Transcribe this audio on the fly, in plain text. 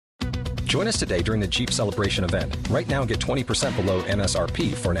Join us today during the Jeep Celebration event. Right now, get 20% below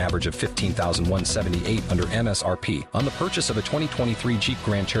MSRP for an average of $15,178 under MSRP on the purchase of a 2023 Jeep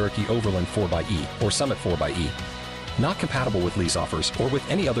Grand Cherokee Overland 4xE or Summit 4xE. Not compatible with lease offers or with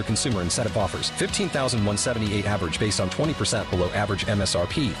any other consumer incentive offers. $15,178 average based on 20% below average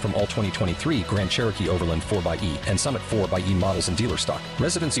MSRP from all 2023 Grand Cherokee Overland 4xE and Summit 4xE models in dealer stock.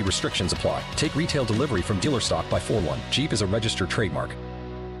 Residency restrictions apply. Take retail delivery from dealer stock by 4/1. Jeep is a registered trademark.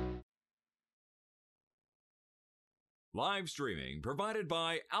 Live streaming provided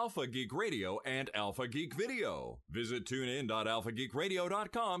by Alpha Geek Radio and Alpha Geek Video. Visit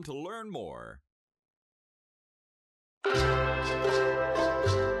tunein.alphageekradio.com to learn more.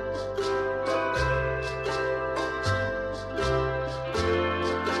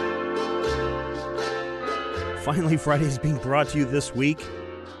 Finally, Friday is being brought to you this week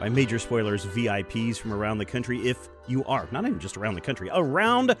by Major Spoilers VIPs from around the country. If you are, not even just around the country,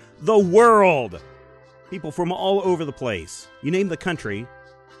 around the world. People from all over the place. You name the country,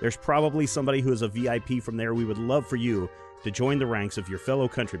 there's probably somebody who is a VIP from there. We would love for you to join the ranks of your fellow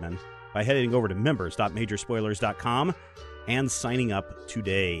countrymen by heading over to members.majorspoilers.com and signing up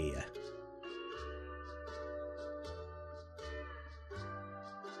today.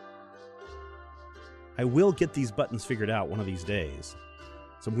 I will get these buttons figured out one of these days.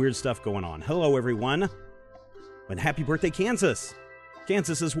 Some weird stuff going on. Hello, everyone. And happy birthday, Kansas.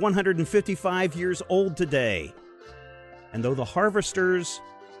 Kansas is 155 years old today. And though the Harvesters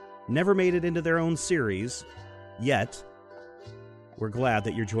never made it into their own series yet, we're glad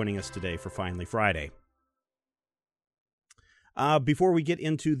that you're joining us today for Finally Friday. Before we get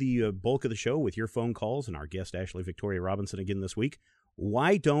into the bulk of the show with your phone calls and our guest Ashley Victoria Robinson again this week,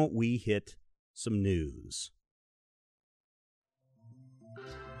 why don't we hit some news?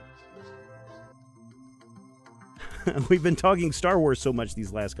 We've been talking Star Wars so much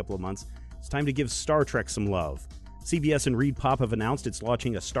these last couple of months, it's time to give Star Trek some love. CBS and Reed Pop have announced it's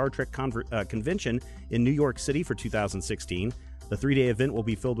launching a Star Trek convention in New York City for 2016. The 3-day event will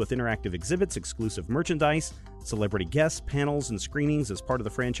be filled with interactive exhibits, exclusive merchandise, celebrity guests, panels, and screenings as part of the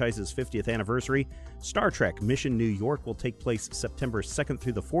franchise's 50th anniversary. Star Trek Mission New York will take place September 2nd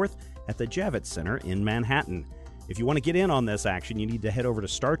through the 4th at the Javits Center in Manhattan. If you want to get in on this action, you need to head over to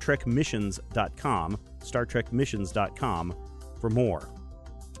StarTrekMissions.com, StarTrekMissions.com for more.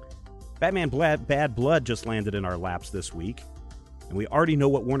 Batman Bad Blood just landed in our laps this week, and we already know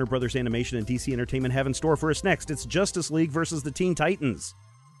what Warner Brothers Animation and DC Entertainment have in store for us next. It's Justice League versus the Teen Titans.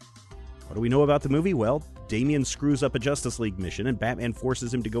 What do we know about the movie? Well, Damian screws up a Justice League mission, and Batman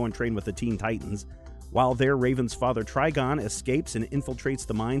forces him to go and train with the Teen Titans. While there, Raven's father Trigon escapes and infiltrates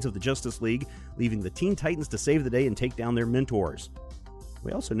the minds of the Justice League, leaving the Teen Titans to save the day and take down their mentors.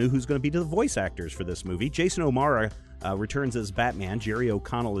 We also knew who's going to be the voice actors for this movie. Jason O'Mara returns as Batman, Jerry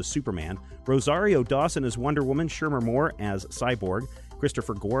O'Connell as Superman, Rosario Dawson as Wonder Woman, Shermer Moore as Cyborg,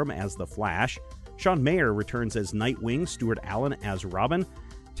 Christopher Gorham as The Flash, Sean Mayer returns as Nightwing, Stuart Allen as Robin,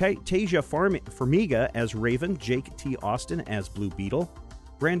 Tasia Farmiga as Raven, Jake T. Austin as Blue Beetle,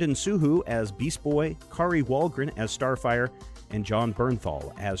 Brandon Suhu as Beast Boy, Kari Walgren as Starfire, and John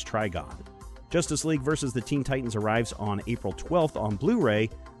Bernthal as Trigon. Justice League vs. the Teen Titans arrives on April 12th on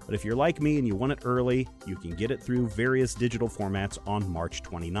Blu-ray, but if you're like me and you want it early, you can get it through various digital formats on March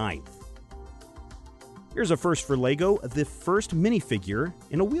 29th. Here's a first for LEGO, the first minifigure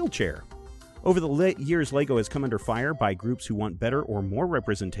in a wheelchair. Over the years, LEGO has come under fire by groups who want better or more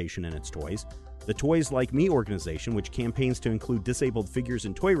representation in its toys. The Toys Like Me organization, which campaigns to include disabled figures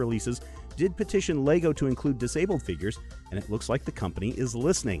in toy releases, did petition LEGO to include disabled figures, and it looks like the company is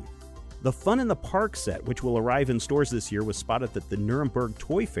listening. The Fun in the Park set, which will arrive in stores this year, was spotted at the Nuremberg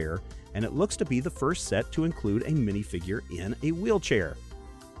Toy Fair, and it looks to be the first set to include a minifigure in a wheelchair.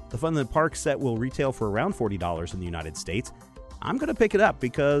 The Fun in the Park set will retail for around $40 in the United States. I'm going to pick it up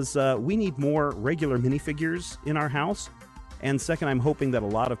because we need more regular minifigures in our house. And second, I'm hoping that a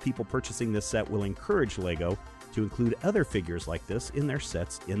lot of people purchasing this set will encourage LEGO to include other figures like this in their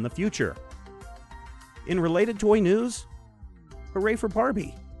sets in the future. In related toy news, hooray for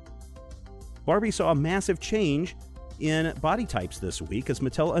Barbie. Barbie saw a massive change in body types this week as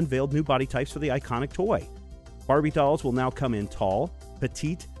Mattel unveiled new body types for the iconic toy. Barbie dolls will now come in tall,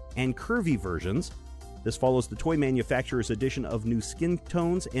 petite, and curvy versions. This follows the toy manufacturer's addition of new skin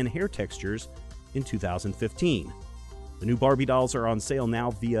tones and hair textures in 2015. The new Barbie dolls are on sale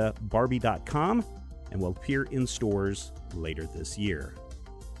now via Barbie.com and will appear in stores later this year.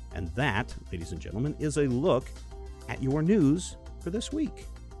 And that, ladies and gentlemen, is a look at your news for this week.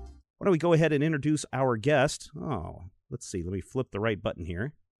 Why don't we go ahead and introduce our guest? Let's see. Let me flip the right button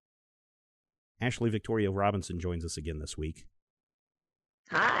here. Ashley Victoria Robinson joins us again this week.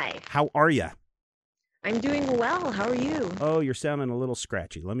 Hi. How are you? I'm doing well. How are you? Oh, you're sounding a little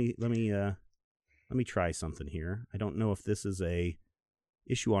scratchy. Let me try something here. I don't know if this is a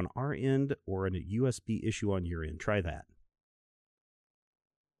issue on our end or a USB issue on your end. Try that.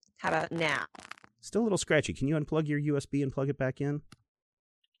 How about now? Still a little scratchy. Can you unplug your USB and plug it back in?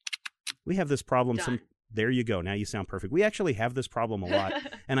 We have this problem. Done. There you go. Now you sound perfect. We actually have this problem a lot.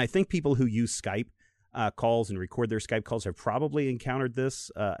 And I think people who use Skype calls and record their Skype calls have probably encountered this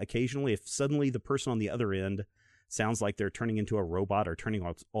occasionally. If suddenly the person on the other end sounds like they're turning into a robot or turning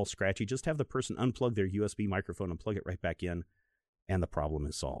all scratchy, just have the person unplug their USB microphone and plug it right back in, and the problem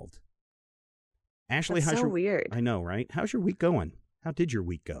is solved. Ashley, That's how's so your weird. I know, right? How's your week going? How did your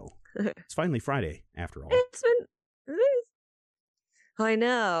week go? It's finally Friday, after all. I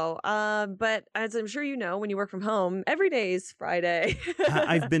know. But as I'm sure you know, when you work from home, every day is Friday.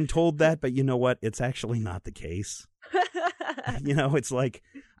 I've been told that, but you know what? It's actually not the case. It's like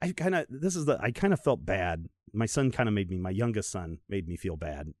I kind of felt bad. My youngest son made me feel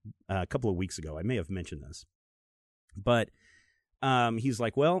bad a couple of weeks ago. I may have mentioned this, but he's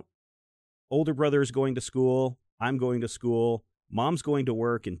like, well, older brother's going to school. I'm going to school. Mom's going to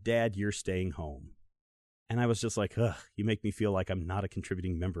work, and Dad, you're staying home. And I was just like, ugh, you make me feel like I'm not a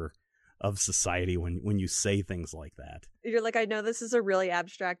contributing member of society when you say things like that. You're like, I know this is a really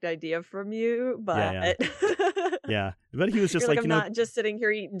abstract idea from you, but yeah. But he was just like, like, I'm not just sitting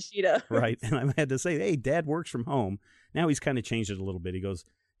here eating Cheetos. Right. And I had to say, hey, Dad works from home. Now he's kind of changed it a little bit.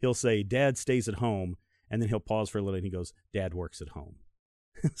 He'll say, Dad stays at home. And then he'll pause for a little and he goes, Dad works at home.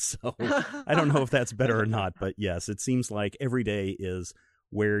 So I don't know if that's better or not. But yes, it seems like every day is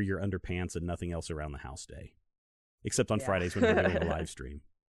wear your underpants and nothing else around the house day. Except on Fridays when we're doing a live stream.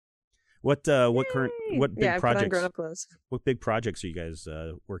 What big projects? What big projects are you guys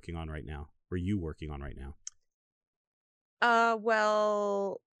working on right now? Or are you working on right now?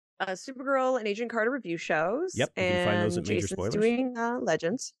 Supergirl and Agent Carter review shows. Yep, you can find those at Major Jason's Spoilers. doing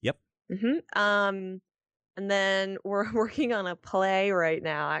Legends. Yep. Mm-hmm. And then we're working on a play right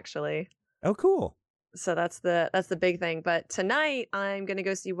now, actually. Oh, cool. So that's the big thing. But tonight I'm going to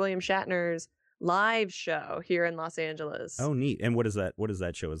go see William Shatner's live show here in Los Angeles. Oh, neat. And what is that? What is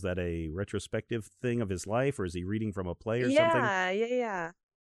that show? Is that a retrospective thing of his life, or is he reading from a play or something? Yeah.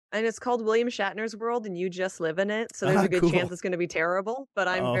 And it's called William Shatner's World, and you just live in it. So there's a good chance it's going to be terrible, but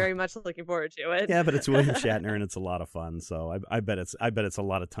I'm very much looking forward to it. Yeah, but it's William Shatner, and it's a lot of fun. So I bet it's a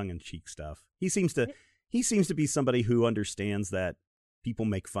lot of tongue-in-cheek stuff. He seems to be somebody who understands that people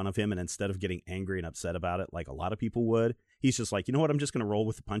make fun of him, and instead of getting angry and upset about it like a lot of people would, he's just like, you know what, I'm just going to roll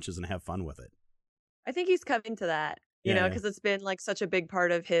with the punches and have fun with it. I think he's coming to that, you know, because it's been like such a big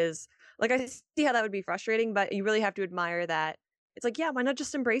part of his, like, I see how that would be frustrating, but you really have to admire that. It's like, yeah, why not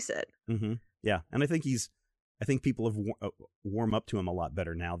just embrace it? Mm-hmm. Yeah. And I think people have warm up to him a lot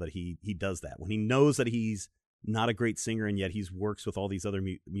better now that he does that. When he knows that he's not a great singer and yet he works with all these other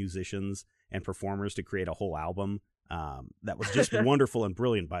musicians and performers to create a whole album. That was just wonderful and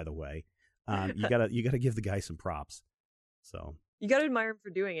brilliant, by the way. You gotta give the guy some props. So you gotta admire him for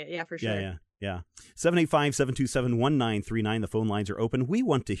doing it. Yeah, for sure. Yeah. 785-727-1939. The phone lines are open. We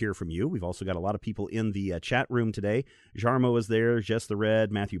want to hear from you. We've also got a lot of people in the chat room today. Jarmo is there. Jess the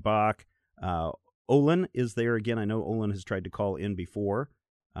Red. Matthew Bach. Olin is there again. I know Olin has tried to call in before.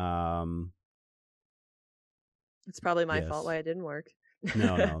 It's probably my fault why it didn't work.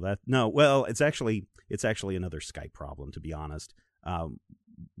 Well, it's actually another Skype problem, to be honest.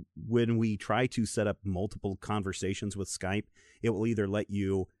 When we try to set up multiple conversations with Skype, it will either let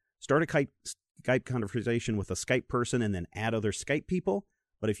you start a Skype conversation with a Skype person and then add other Skype people.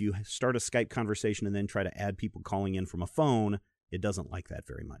 But if you start a Skype conversation and then try to add people calling in from a phone, it doesn't like that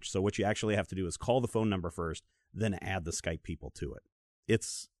very much. So what you actually have to do is call the phone number first, then add the Skype people to it.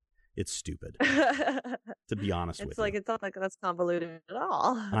 It's stupid, to be honest with you. It's not like that's convoluted at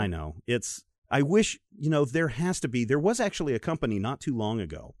all. I know. I wish, there was actually a company not too long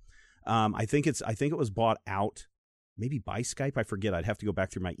ago. I think it was bought out maybe by Skype. I forget. I'd have to go back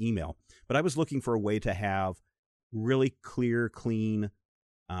through my email. But I was looking for a way to have really clear, clean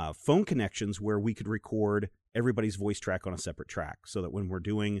phone connections where we could record everybody's voice track on a separate track so that when we're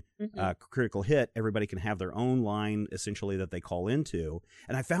doing Critical Hit, everybody can have their own line essentially that they call into.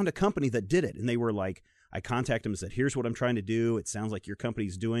 And I found a company that did it, and they were like, I contacted them and said, here's what I'm trying to do. It sounds like your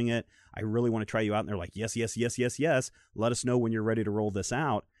company's doing it. I really want to try you out. And they're like, yes. Let us know when you're ready to roll this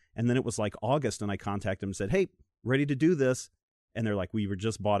out. And then it was like August, and I contacted them and said, hey, ready to do this. And they're like, we were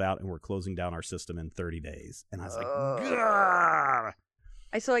just bought out and we're closing down our system in 30 days. And I was like, Gah!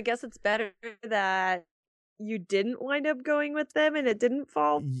 So I guess it's better that you didn't wind up going with them and it didn't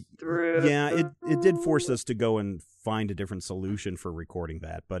fall through. Yeah, it did force us to go and find a different solution for recording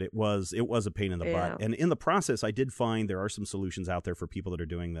that, but it was a pain in the butt. And in the process, I did find there are some solutions out there for people that are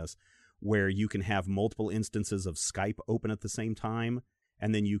doing this where you can have multiple instances of Skype open at the same time,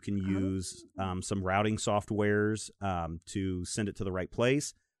 and then you can use some routing softwares to send it to the right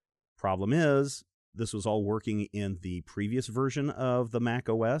place. Problem is, this was all working in the previous version of the Mac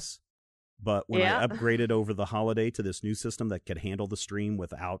OS, but when I upgraded over the holiday to this new system that could handle the stream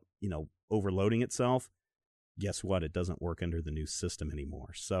without, overloading itself, guess what? It doesn't work under the new system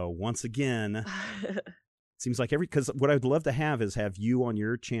anymore. So once again, it seems like because what I'd love to have is have you on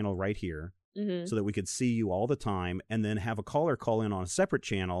your channel right here so that we could see you all the time, and then have a caller call in on a separate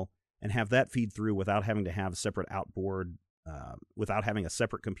channel and have that feed through without having to have a separate outboard, without having a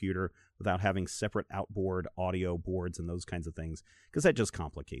separate computer, without having separate outboard audio boards and those kinds of things, because that just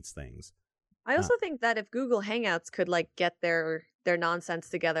complicates things. I also think that if Google Hangouts could get their nonsense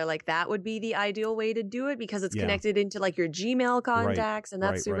together, that would be the ideal way to do it, because it's connected into your Gmail contacts, and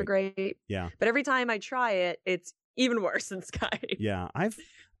that's super great. Yeah. But every time I try it, it's even worse than Skype. Yeah,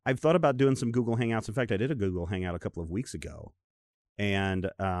 I've thought about doing some Google Hangouts. In fact, I did a Google Hangout a couple of weeks ago,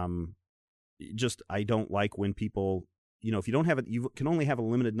 and I don't like when people, if you don't have it, you can only have a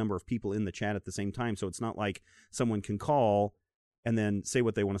limited number of people in the chat at the same time. So it's not like someone can call and then say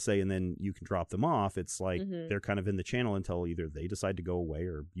what they want to say, and then you can drop them off. It's like they're kind of in the channel until either they decide to go away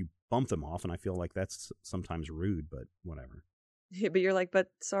or you bump them off, and I feel like that's sometimes rude, but whatever. Yeah, but you're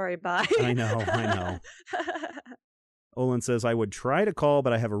but sorry, bye. I know. Olin says, I would try to call,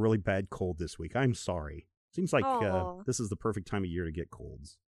 but I have a really bad cold this week. I'm sorry. Seems like this is the perfect time of year to get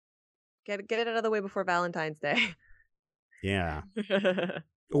colds. Get it out of the way before Valentine's Day. Yeah.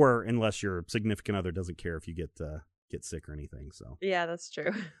 Or unless your significant other doesn't care if you get sick or anything. So yeah, that's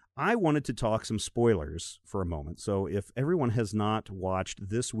true. I wanted to talk some spoilers for a moment. So if everyone has not watched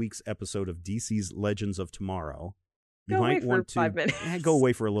this week's episode of DC's Legends of Tomorrow, you might want to 5 minutes. Go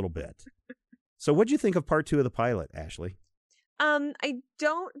away for a little bit. So what'd you think of part 2 of the pilot, Ashley? I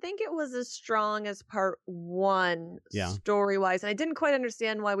don't think it was as strong as part 1 story-wise, and I didn't quite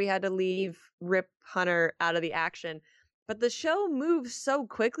understand why we had to leave Rip Hunter out of the action. But the show moves so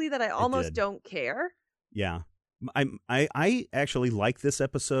quickly that I almost don't care. Yeah. I actually like this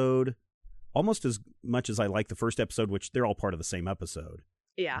episode almost as much as I like the first episode, which they're all part of the same episode.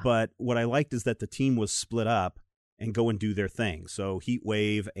 Yeah. But what I liked is that the team was split up and go and do their thing. So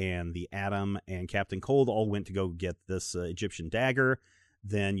Heatwave and the Atom and Captain Cold all went to go get this Egyptian dagger.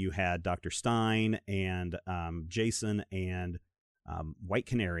 Then you had Dr. Stein and Jason and White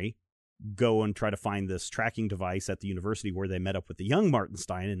Canary go and try to find this tracking device at the university where they met up with the young Martin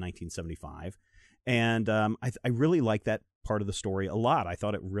Stein in 1975. And I really like that part of the story a lot. I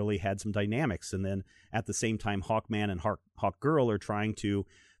thought it really had some dynamics. And then at the same time, Hawkman and Hawkgirl are trying to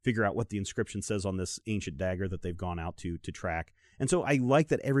figure out what the inscription says on this ancient dagger that they've gone out to track. And so I like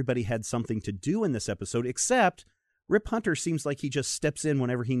that everybody had something to do in this episode, except Rip Hunter seems like he just steps in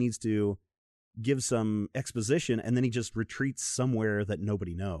whenever he needs to give some exposition, and then he just retreats somewhere that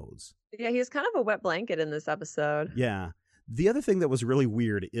nobody knows. Yeah, he's kind of a wet blanket in this episode. Yeah. The other thing that was really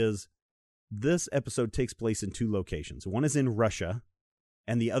weird is this episode takes place in 2 locations. One is in Russia,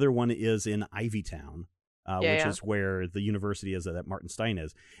 and the other one is in Ivytown. Which is where the university is that Martin Stein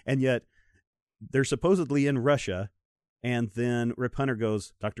is. And yet they're supposedly in Russia, and then Rip Hunter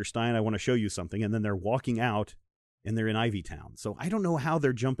goes, Dr. Stein, I want to show you something. And then they're walking out, and they're in Ivytown. So I don't know how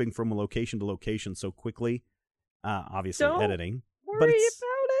they're jumping from location to location so quickly. Obviously don't editing. Worry but about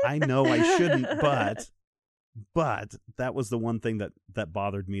it. I know I shouldn't, but that was the one thing that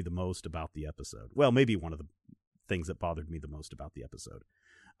bothered me the most about the episode. Well, maybe one of the things that bothered me the most about the episode.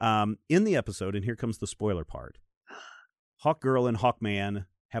 In the episode, and here comes the spoiler part, Hawkgirl and Hawkman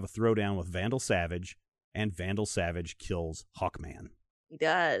have a throwdown with Vandal Savage, and Vandal Savage kills Hawkman. He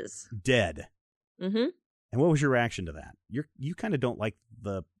does. Dead. Mm-hmm. And what was your reaction to that? You kind of don't like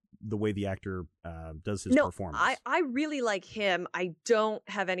the way the actor does his performance. I really like him. I don't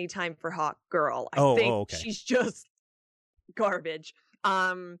have any time for Hawkgirl. I think she's just garbage.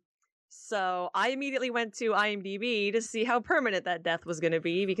 So I immediately went to IMDb to see how permanent that death was going to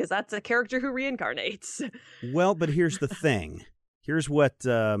be, because that's a character who reincarnates. Well, but here's the thing. Here's what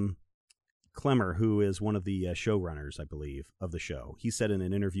Clemmer, who is one of the showrunners, I believe, of the show, he said in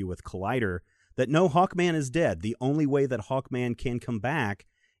an interview with Collider that no, Hawkman is dead. The only way that Hawkman can come back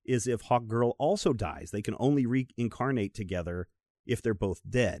is if Hawkgirl also dies. They can only reincarnate together if they're both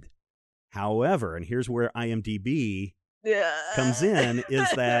dead. However, and here's where IMDb comes in,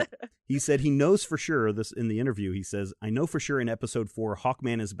 is that he said he knows for sure, this in the interview, he says, I know for sure in episode 4,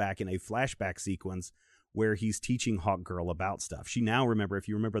 Hawkman is back in a flashback sequence where he's teaching Hawkgirl about stuff. She now if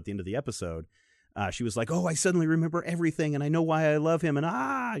you remember at the end of the episode, she was like, oh, I suddenly remember everything and I know why I love him.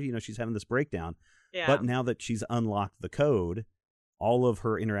 And she's having this breakdown. Yeah. But now that she's unlocked the code, all of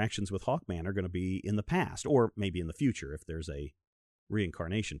her interactions with Hawkman are going to be in the past, or maybe in the future if there's a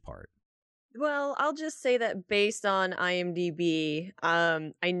reincarnation part. Well, I'll just say that based on IMDb,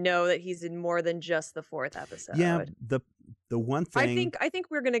 I know that he's in more than just the 4th episode. Yeah, the one thing I think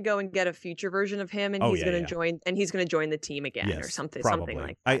we're gonna go and get a future version of him, and he's gonna join the team again, or something, probably. Something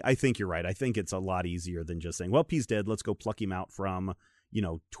like that. I think you're right. I think it's a lot easier than just saying, "Well, he's dead. Let's go pluck him out from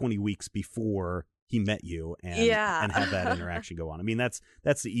 20 weeks before he met you and have that interaction go on." I mean, that's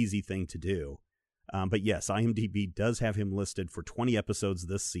the easy thing to do. But yes, IMDb does have him listed for 20 episodes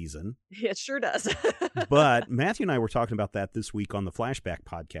this season. It sure does. But Matthew and I were talking about that this week on the Flashback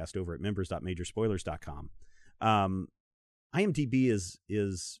podcast over at members.majorspoilers.com. IMDb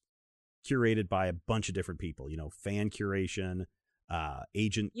is curated by a bunch of different people, fan curation,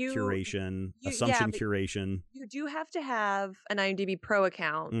 agent curation, assumption curation. You do have to have an IMDb Pro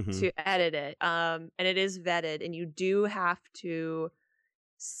account to edit it. And it is vetted, and you do have to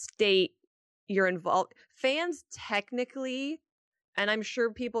state you're involved. Fans technically, and I'm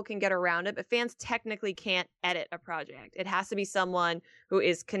sure people can get around it, but fans technically can't edit a project. It has to be someone who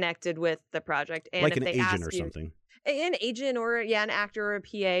is connected with the project. And like if an they agent ask or something. An agent or an actor or a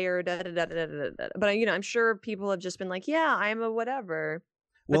PA or But I'm sure people have just been like, yeah, I'm a whatever.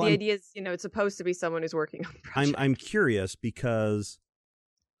 But the idea is, it's supposed to be someone who's working on the project. I'm curious because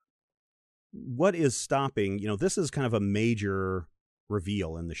what is stopping, this is kind of a major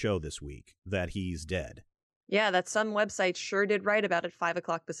reveal in the show this week that he's dead. Yeah, that some website sure did write about it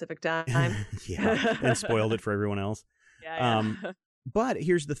 5:00 Pacific time. Yeah, and spoiled it for everyone else. Yeah. But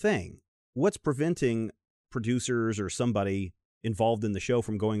here's the thing. What's preventing producers or somebody involved in the show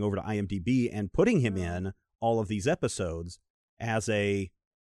from going over to IMDb and putting him in all of these episodes as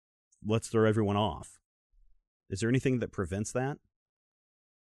let's throw everyone off? Is there anything that prevents that?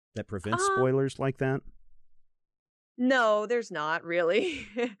 That prevents spoilers like that? No, there's not really.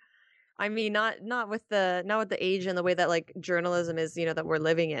 I mean, not with the age and the way that like journalism is, that we're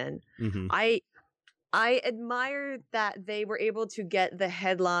living in. Mm-hmm. I admire that they were able to get the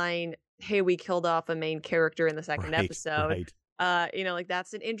headline, "Hey, we killed off a main character in the second episode." Right. Like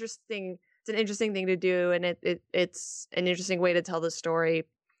that's an interesting thing to do, and it's an interesting way to tell the story.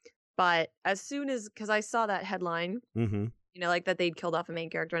 But as soon as, because I saw that headline, like that they'd killed off a main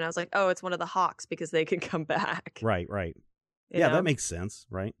character, and I was like, oh, it's one of the Hawks because they could come back. Right. Yeah, that makes sense,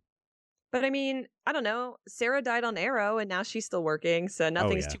 right? But I mean, I don't know. Sarah died on Arrow, and now she's still working, so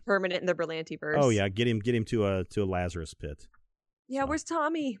nothing's too permanent in the Berlantiverse. Oh yeah, get him to a Lazarus pit. Yeah, so. Where's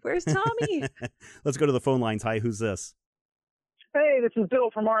Tommy? Let's go to the phone lines. Hi, who's this? Hey, this is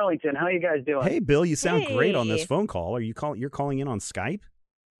Bill from Arlington. How you guys doing? Hey, Bill, you sound great on this phone call. You're calling in on Skype?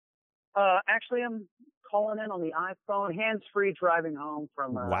 Actually, I'm calling in on the iPhone, hands-free, driving home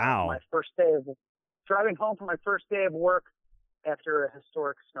from my first day of work after a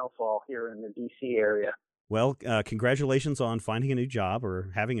historic snowfall here in the D.C. area. Well, congratulations on finding a new job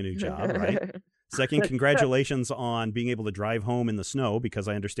or having a new job, right? Second, congratulations on being able to drive home in the snow, because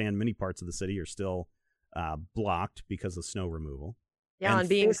I understand many parts of the city are still blocked because of snow removal. Yeah, and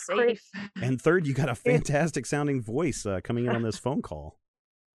being safe. And third, you got a fantastic sounding voice coming in on this phone call.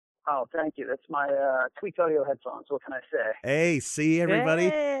 Oh, thank you. That's my Tweaked Audio headphones. What can I say? Hey, see everybody?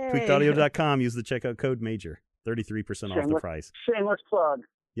 Hey. TweakedAudio.com. Use the checkout code MAJOR. 33% off the price. Shameless plug.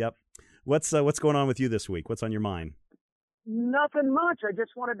 Yep. What's going on with you this week? What's on your mind? Nothing much. I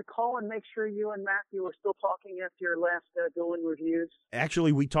just wanted to call and make sure you and Matthew were still talking after your last Dylan reviews.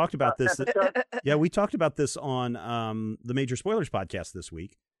 Actually, we talked about this. Yeah, we talked about this on the Major Spoilers podcast this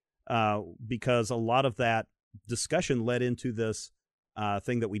week because a lot of that discussion led into this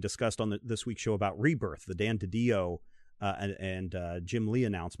thing that we discussed on this week's show about Rebirth, the Dan DiDio and Jim Lee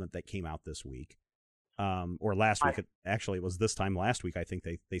announcement that came out this week. Or last week. Actually, it was this time last week. I think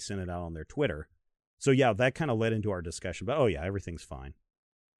they sent it out on their Twitter. So, yeah, that kind of led into our discussion. But, everything's fine.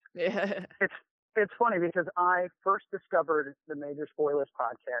 Yeah. It's funny because I first discovered the Major Spoilers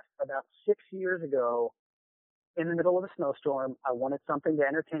podcast about 6 years ago in the middle of a snowstorm. I wanted something to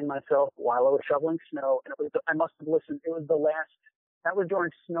entertain myself while I was shoveling snow. And I must have listened. It was that was during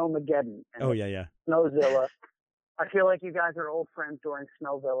Snowmageddon. Yeah. Snowzilla. I feel like you guys are old friends during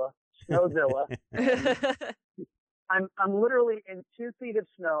Snowzilla. I'm literally in 2 feet of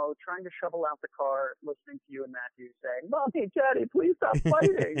snow trying to shovel out the car, listening to you and Matthew saying, "Mommy, Daddy, please stop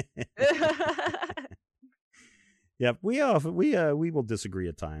fighting." Yeah, we will disagree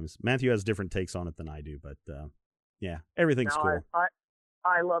at times. Matthew has different takes on it than I do, but everything's cool.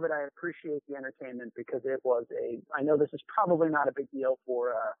 I love it. I appreciate the entertainment because it was I know this is probably not a big deal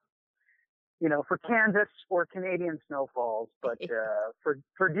for, for Kansas or Canadian snowfalls, but for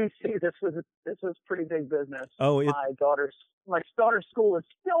DC, this was pretty big business. Oh, my daughter's school is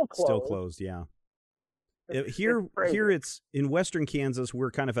still closed. Still closed, yeah. Here it's in western Kansas.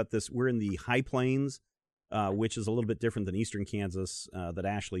 We're kind of we're in the high plains, which is a little bit different than eastern Kansas that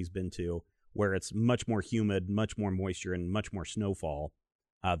Ashley's been to, where it's much more humid, much more moisture, and much more snowfall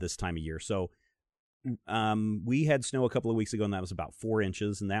this time of year. So we had snow a couple of weeks ago, and that was about 4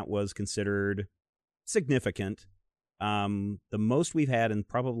 inches, and that was considered significant. The most we've had in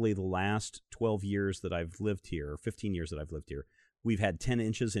probably the last 12 years that I've lived here, 15 years that I've lived here, we've had 10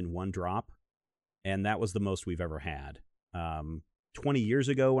 inches in one drop, and that was the most we've ever had. 20 years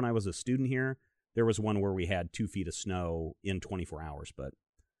ago when I was a student here, there was one where we had 2 feet of snow in 24 hours, but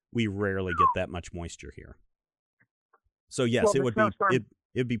we rarely get that much moisture here. So yes,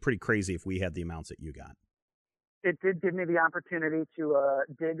 it'd be pretty crazy if we had the amounts that you got. It did give me the opportunity to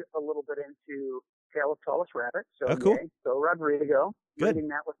dig a little bit into Tale of Tallest Rabbit. So, cool. So Rodrigo, Good. reading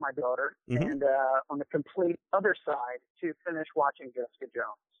that with my daughter. Mm-hmm. And on the complete other side, to finish watching Jessica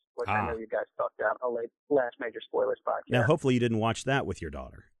Jones, which I know you guys talked about on the last Major Spoilers podcast. Now, hopefully you didn't watch that with your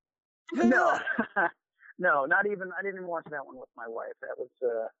daughter. No, no, not even. I didn't even watch that one with my wife. That was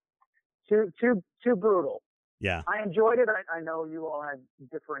too brutal. Yeah, I enjoyed it. I know you all had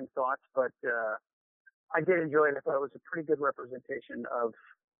differing thoughts, but I did enjoy it. I thought it was a pretty good representation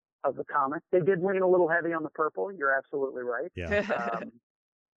of the comic. They did lean a little heavy on the purple. You're absolutely right. Yeah.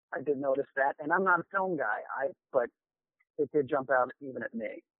 I did notice that, and I'm not a film guy. But it did jump out even at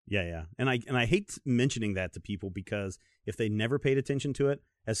me. Yeah. And I hate mentioning that to people because if they never paid attention to it,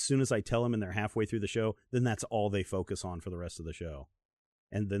 as soon as I tell them and they're halfway through the show, then that's all they focus on for the rest of the show.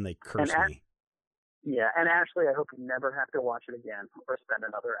 And then they curse me. Yeah, and Ashley, I hope you never have to watch it again or spend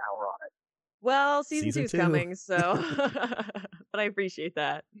another hour on it. Well, season 2 is coming, so but I appreciate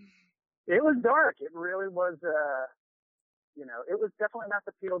that. It was dark. It really was. It was definitely not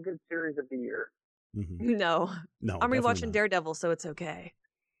the feel-good series of the year. Mm-hmm. No, I'm rewatching Daredevil, so it's okay.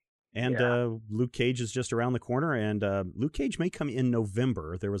 And Luke Cage is just around the corner, and Luke Cage may come in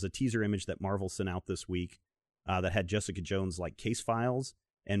November. There was a teaser image that Marvel sent out this week that had Jessica Jones like case files,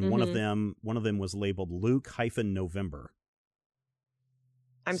 and one of them was labeled Luke-November.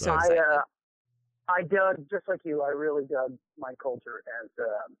 I'm so excited. I dug, just like you, I really dug Mike Coulter as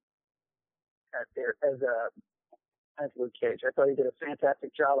Luke Cage. I thought he did a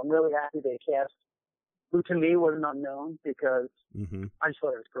fantastic job. I'm really happy they cast who to me was an unknown because I just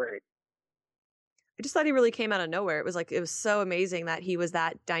thought it was great. I just thought he really came out of nowhere. It was so amazing that he was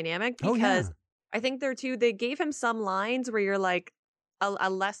that dynamic because I think they gave him some lines where you're like a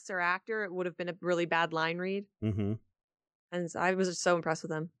lesser actor, it would have been a really bad line read. Mm-hmm. And I was just so impressed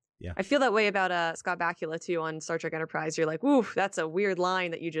with him. Yeah. I feel that way about Scott Bakula too on Star Trek Enterprise. You're like, oof, that's a weird line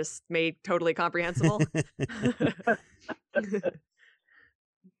that you just made totally comprehensible.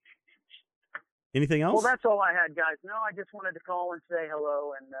 Anything else? Well, that's all I had, guys. No, I just wanted to call and say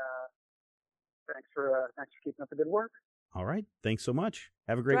hello and thanks for keeping up the good work. All right, thanks so much.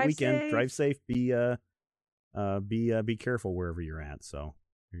 Have a great weekend. Safe. Drive safe. Be careful wherever you're at. So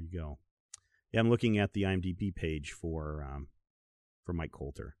there you go. Yeah, I'm looking at the IMDb page for Mike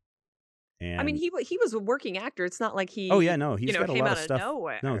Coulter. And I mean, he was a working actor. It's not like he. Oh yeah, no, he's got a came lot out of stuff.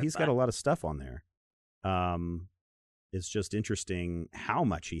 Nowhere, no, he's got a lot of stuff on there. It's just interesting how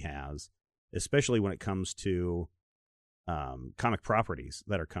much he has, especially when it comes to comic properties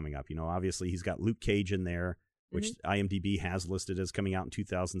that are coming up. Obviously he's got Luke Cage in there, which IMDb has listed as coming out in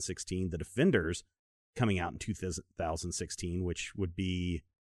 2016. The Defenders coming out in 2016, which would be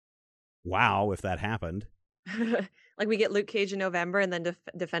wow if that happened. Like we get Luke Cage in November and then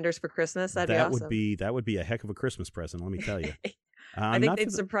Defenders for Christmas. That'd be awesome. That would be a heck of a Christmas present, let me tell you. I think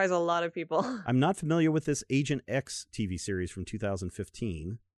they'd surprise a lot of people. I'm not familiar with this Agent X TV series from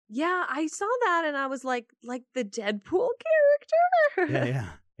 2015. Yeah, I saw that and I was like the Deadpool character.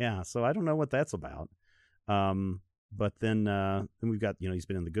 Yeah. So I don't know what that's about. But then we've got, he's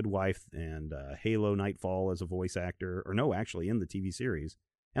been in The Good Wife and Halo Nightfall as a voice actor, or no, actually in the TV series,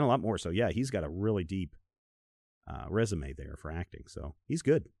 and a lot more. So yeah, he's got a really deep resume there for acting. So he's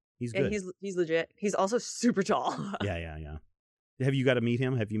good. He's good. He's legit. He's also super tall. Yeah. Have you got to meet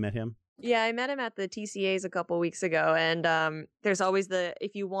him? Have you met him? Yeah, I met him at the TCAs a couple weeks ago, and there's always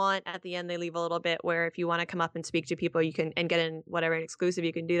if you want, at the end they leave a little bit where if you want to come up and speak to people, you can, and get in whatever exclusive,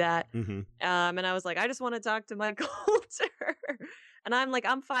 you can do that. Mm-hmm. And I was like, I just want to talk to Mike Coulter. And I'm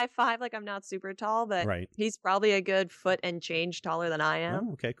 5'5", like I'm not super tall, but he's probably a good foot and change taller than I am.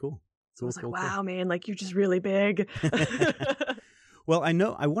 Oh, okay, cool. So I was like, wow, man, like you're just really big. Well, I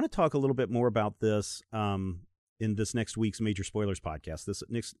know I want to talk a little bit more about this in this next week's Major Spoilers podcast. This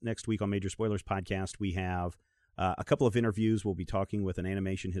next week on Major Spoilers podcast, we have a couple of interviews. We'll be talking with an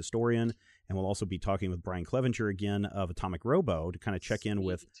animation historian, and we'll also be talking with Brian Clevenger again of Atomic Robo to kind of check in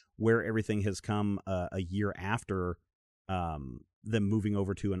with where everything has come a year after them moving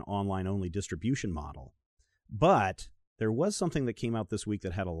over to an online-only distribution model. But there was something that came out this week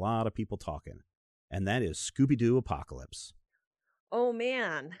that had a lot of people talking, and that is Scooby-Doo Apocalypse. Oh,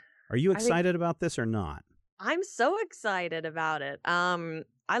 man. Are you excited about this or not? I'm so excited about it.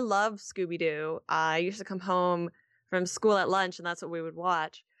 I love Scooby-Doo. I used to come home from school at lunch, and that's what we would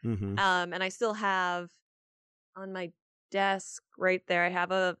watch. Mm-hmm. And I still have on my desk right there, I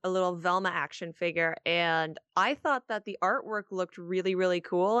have a little Velma action figure, and I thought that the artwork looked really, really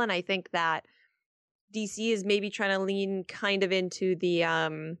cool, and I think that DC is maybe trying to lean kind of into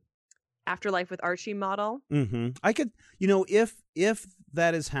the Afterlife with Archie model. Mm-hmm. I could, if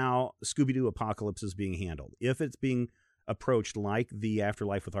that is how Scooby-Doo Apocalypse is being handled, if it's being approached like the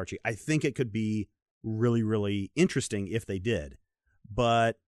Afterlife with Archie, I think it could be really, really interesting if they did.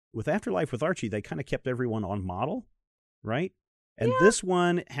 But with Afterlife with Archie, they kind of kept everyone on model, right? And this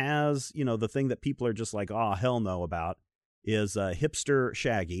one has, the thing that people are just like, oh, hell no about is hipster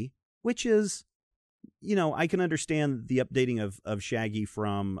Shaggy, which is, I can understand the updating of Shaggy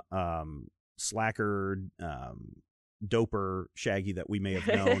from slacker, doper Shaggy that we may have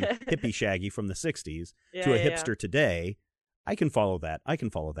known, hippie Shaggy from the 60s, to a hipster today. I can follow that. I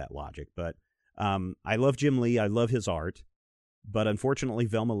can follow that logic. But I love Jim Lee. I love his art. But unfortunately,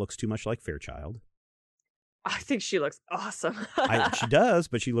 Velma looks too much like Fairchild. I think she looks awesome. She does,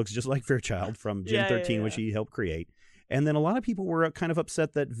 but she looks just like Fairchild from Gen 13, which he helped create. And then a lot of people were kind of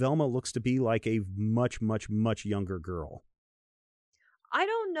upset that Velma looks to be like a much, much, much younger girl. I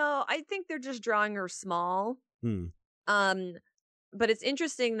don't know. I think they're just drawing her small. But it's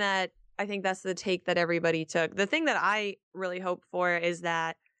interesting that I think that's the take that everybody took. The thing that I really hope for is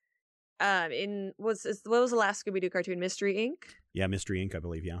that what was the last Scooby-Doo cartoon? Mystery Inc.? Yeah, Mystery Inc., I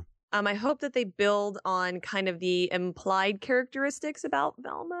believe, yeah. I hope that they build on kind of the implied characteristics about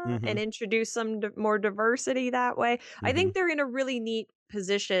Velma and introduce some more diversity that way. I think they're in a really neat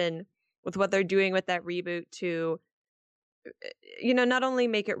position with what they're doing with that reboot to, not only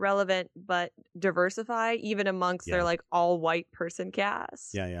make it relevant, but diversify even amongst their like all white person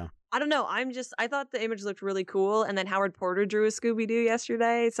cast. Yeah. I don't know. I thought the image looked really cool. And then Howard Porter drew a Scooby-Doo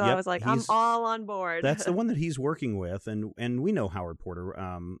yesterday. So I was like, I'm all on board. That's the one that he's working with. And we know Howard Porter.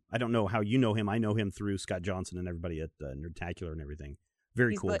 I don't know how you know him. I know him through Scott Johnson and everybody at Nerdtacular and everything.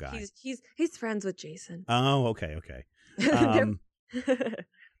 Very cool guy. He's friends with Jason. Oh, okay.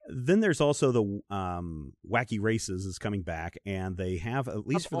 Then there's also the Wacky Races is coming back, and they have, at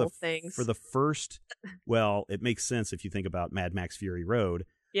least for the first, well, it makes sense if you think about Mad Max Fury Road.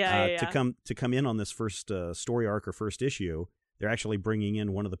 To come in on this first story arc or first issue, they're actually bringing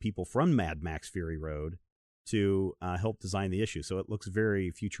in one of the people from Mad Max Fury Road to help design the issue. So it looks very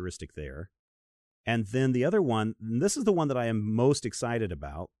futuristic there. And then the other one, and this is the one that I am most excited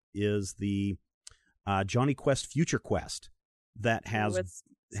about, is the Johnny Quest Future Quest that has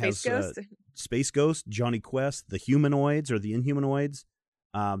Space Ghost, Johnny Quest, the humanoids or the Inhumanoids.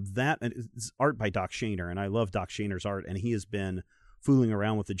 That is art by Doc Shaner, and I love Doc Shaner's art, and he has been fooling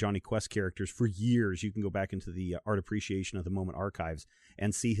around with the Johnny Quest characters for years. You can go back into the Art Appreciation of the Moment archives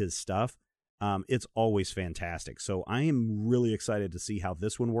and see his stuff. It's always fantastic. So I am really excited to see how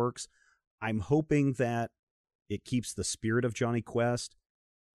this one works. I'm hoping that it keeps the spirit of Johnny Quest.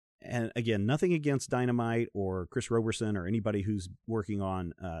 And again, nothing against Dynamite or Chris Roberson or anybody who's working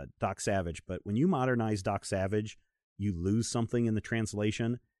on Doc Savage, but when you modernize Doc Savage, you lose something in the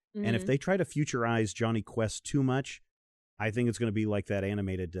translation. And if they try to futurize Johnny Quest too much, I think it's going to be like that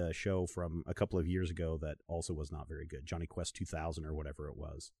animated show from a couple of years ago that also was not very good, Johnny Quest 2000 or whatever it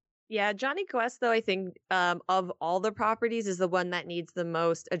was. Yeah, Johnny Quest, though, I think of all the properties is the one that needs the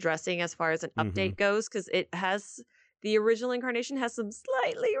most addressing as far as an update goes, because the original incarnation has some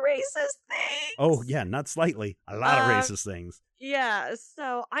slightly racist things. Oh, yeah, not slightly. A lot of racist things. Yeah,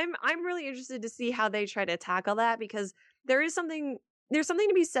 so I'm really interested to see how they try to tackle that, because there's something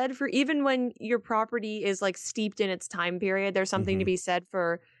to be said for even when your property is like steeped in its time period. There's something to be said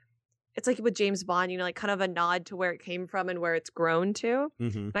for, it's like with James Bond, like kind of a nod to where it came from and where it's grown to.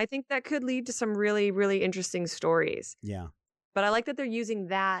 And I think that could lead to some really, really interesting stories. Yeah. But I like that they're using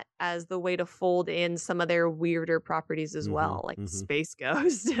that as the way to fold in some of their weirder properties as well, like Space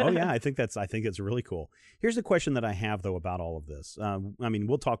Ghost. Oh yeah, I think it's really cool. Here's a question that I have though about all of this. I mean,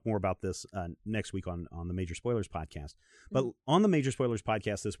 we'll talk more about this next week on the Major Spoilers podcast. But on the Major Spoilers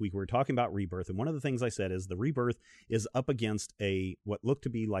podcast this week, we're talking about Rebirth, and one of the things I said is the Rebirth is up against what looked to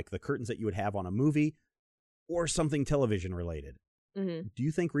be like the curtains that you would have on a movie or something television related. Do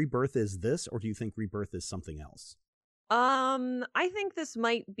you think Rebirth is this, or do you think Rebirth is something else? I think this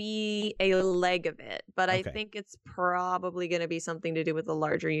might be a leg of it, but I think it's probably going to be something to do with the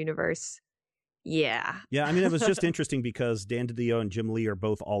larger universe. Yeah. Yeah, I mean, it was just interesting because Dan DiDio and Jim Lee are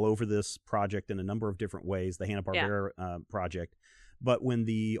both all over this project in a number of different ways, the Hanna-Barbera project. But when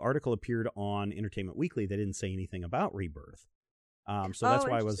the article appeared on Entertainment Weekly, they didn't say anything about Rebirth. So that's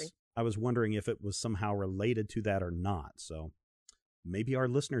why I was wondering if it was somehow related to that or not. So maybe our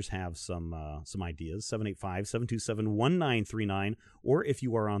listeners have some ideas. 785-727-1939. Or if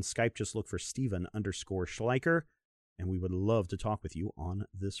you are on Skype, just look for Steven_Schleicher. And we would love to talk with you on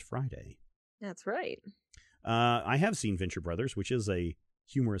this Friday. That's right. I have seen Venture Brothers, which is a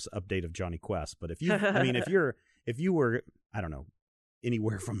humorous update of Jonny Quest. But if you were, I don't know,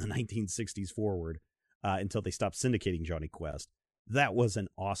 anywhere from the 1960s forward until they stopped syndicating Jonny Quest, that was an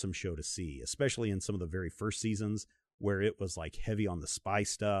awesome show to see, especially in some of the very first seasons, where it was like heavy on the spy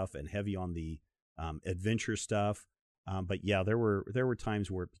stuff and heavy on the adventure stuff. But yeah, there were times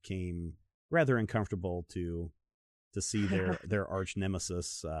where it became rather uncomfortable to see their arch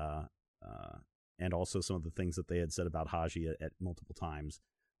nemesis, and also some of the things that they had said about Haji at multiple times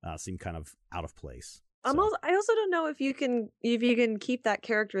seemed kind of out of place. I also don't know if you can keep that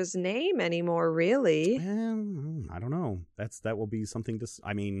character's name anymore, really. I don't know. That will be something to.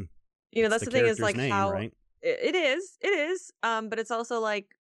 I mean, that's the thing is like name, how. Right? It is. But it's also like,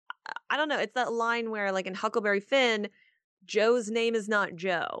 I don't know. It's that line where, like in Huckleberry Finn, Joe's name is not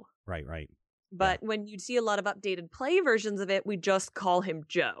Joe. Right. But when you see a lot of updated play versions of it, we just call him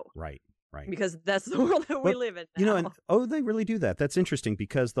Joe. Right. Because that's the world that we live in now. They really do that. That's interesting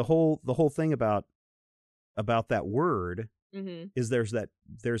because the whole thing about that word is there's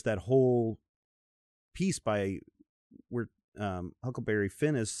that whole piece by where Huckleberry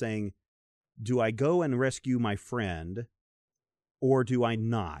Finn is saying, do I go and rescue my friend or do I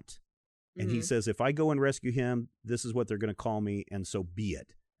not? And he says, if I go and rescue him, this is what they're going to call me, and so be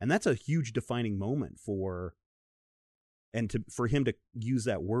it. And that's a huge defining moment for him to use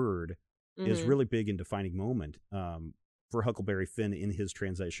that word is really big and defining moment for Huckleberry Finn in his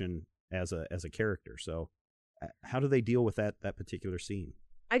transition as a character. So how do they deal with that particular scene?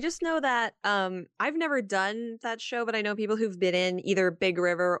 I just know that I've never done that show, but I know people who've been in either Big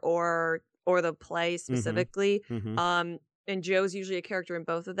River or the play specifically. And Joe's usually a character in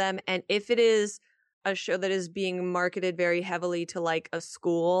both of them. And if it is a show that is being marketed very heavily to like a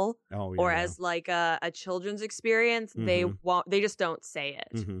school or as like a children's experience, they just don't say it.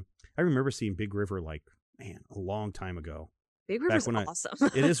 I remember seeing Big River a long time ago. Big River's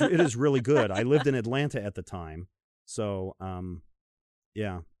awesome. It is really good. I lived in Atlanta at the time. So it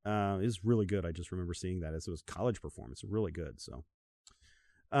was really good. I just remember seeing that as it was college performance. Really good. So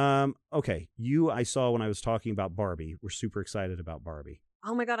okay. I saw when I was talking about Barbie, we're super excited about Barbie.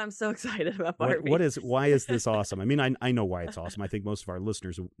 Oh my God, I'm so excited about Barbie. Why is this awesome? I mean, I know why it's awesome. I think most of our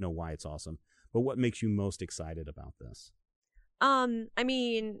listeners know why it's awesome. But what makes you most excited about this? I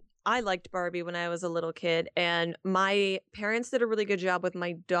mean, I liked Barbie when I was a little kid, and my parents did a really good job with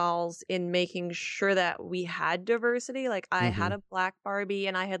my dolls in making sure that we had diversity. Like I had a black Barbie,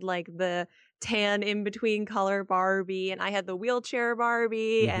 and I had like the tan in between color Barbie, and I had the wheelchair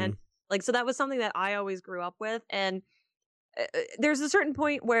Barbie, and like, so that was something that I always grew up with. And there's a certain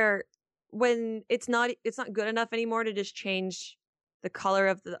point where when it's not good enough anymore to just change the color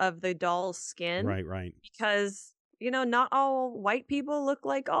of the doll's skin. Right. Because not all white people look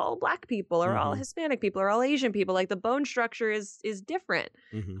like all black people or all Hispanic people or all Asian people. Like the bone structure is different,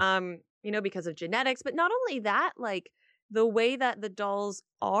 because of genetics. But not only that, like the way that the dolls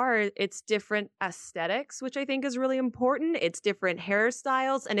are, it's different aesthetics, which I think is really important. It's different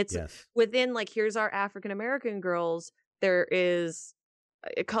hairstyles, and it's within like, here's our African-American girls. There is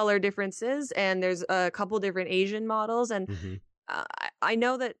color differences, and there's a couple different Asian models. And I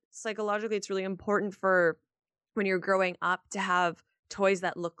know that psychologically it's really important for when you're growing up to have toys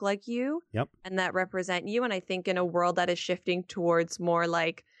that look like you and that represent you. And I think in a world that is shifting towards more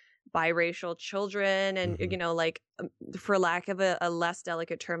like biracial children and, like for lack of a less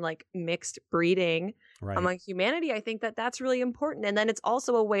delicate term, like mixed breeding among humanity, I think that that's really important. And then it's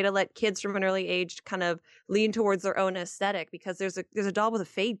also a way to let kids from an early age kind of lean towards their own aesthetic, because there's a doll with a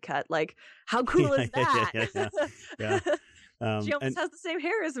fade cut. Like, how cool is that? Yeah. She almost has the same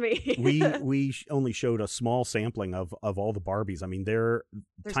hair as me. we only showed a small sampling of all the Barbies. I mean, there's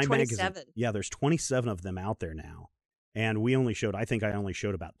Time 27. Magazine. Yeah, there's 27 of them out there now, and I think I only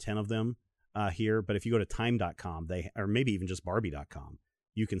showed about 10 of them here. But if you go to time.com, or maybe even just Barbie.com,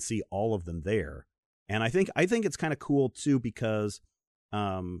 you can see all of them there. And I think it's kind of cool too because,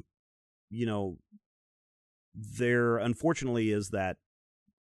 there unfortunately is that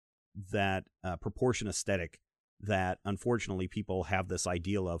proportion aesthetic that unfortunately people have this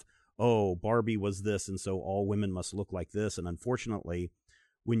ideal of, oh, Barbie was this, and so all women must look like this. And unfortunately,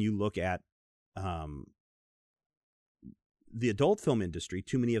 when you look at the adult film industry,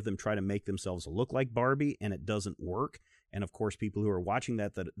 too many of them try to make themselves look like Barbie, and it doesn't work. And of course, people who are watching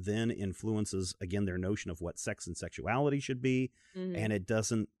that then influences again their notion of what sex and sexuality should be, and it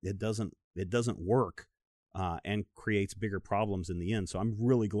doesn't work, and creates bigger problems in the end. So I'm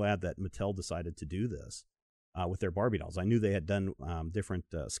really glad that Mattel decided to do this with their Barbie dolls. I knew they had done different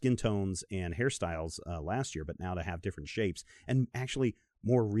skin tones and hairstyles last year, but now to have different shapes and actually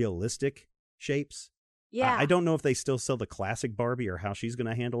more realistic shapes. Yeah, I don't know if they still sell the classic Barbie or how she's going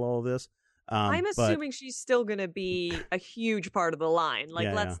to handle all of this. I'm assuming she's still going to be a huge part of the line.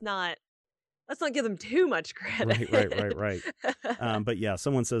 Like, let's not give them too much credit. Right. But yeah,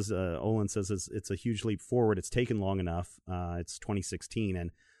 someone says, Olin says it's a huge leap forward. It's taken long enough. It's 2016.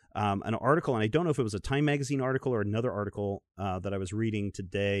 And an article, and I don't know if it was a Time Magazine article or another article that I was reading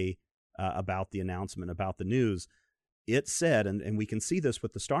today about the announcement, about the news. It said, and we can see this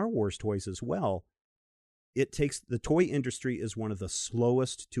with the Star Wars toys as well, the toy industry is one of the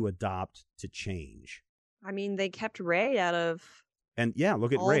slowest to adopt to change. I mean, they kept Rey out of... And yeah,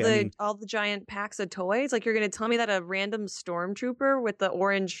 look at Rey. All the giant packs of toys. Like, you're going to tell me that a random stormtrooper with the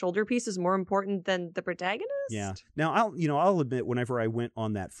orange shoulder piece is more important than the protagonist? Yeah. Now, I'll admit, whenever I went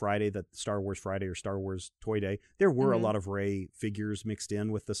on that Friday, that Star Wars Friday or Star Wars Toy Day, there were a lot of Rey figures mixed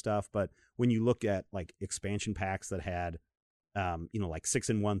in with the stuff. But when you look at like expansion packs that had, like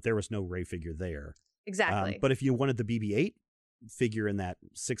 6-in-1, there was no Rey figure there. Exactly. But if you wanted the BB-8 figure in that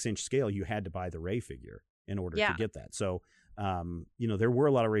 6-inch scale, you had to buy the Rey figure in order to get that. So, there were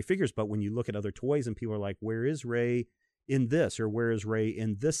a lot of Rey figures, but when you look at other toys and people are like, where is Rey in this? Or where is Rey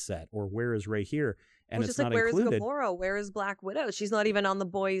in this set? Or where is Rey here? And it's not included. Where is Gamora? Where is Black Widow? She's not even on the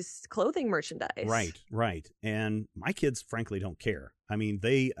boys' clothing merchandise. Right. And my kids, frankly, don't care. I mean,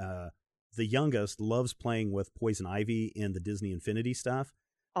 the youngest loves playing with Poison Ivy in the Disney Infinity stuff.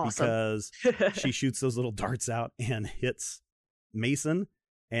 Awesome. Because she shoots those little darts out and hits Mason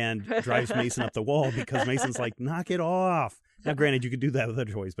and drives Mason up the wall because Mason's like, knock it off. Now, granted, you could do that with other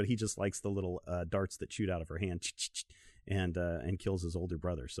toys, but he just likes the little darts that shoot out of her hand and kills his older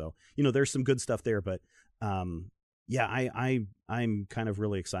brother. So, there's some good stuff there. But, I'm kind of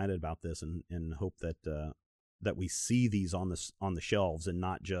really excited about this and hope that we see these on the shelves and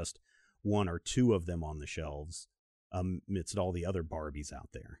not just one or two of them on the shelves. Amidst all the other Barbies out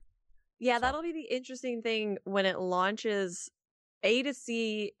there. Yeah, that'll be the interesting thing when it launches, to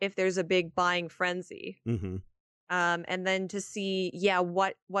see if there's a big buying frenzy. And then to see,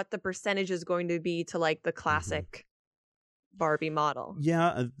 what the percentage is going to be to like the classic Barbie model.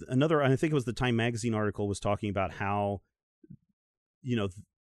 Yeah, I think it was the Time Magazine article was talking about how,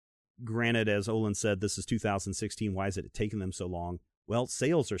 granted, as Olin said, this is 2016. Why is it taking them so long? Well,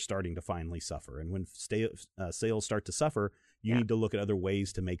 sales are starting to finally suffer. And when sales start to suffer, you need to look at other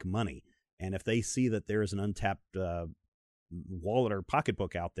ways to make money. And if they see that there is an untapped wallet or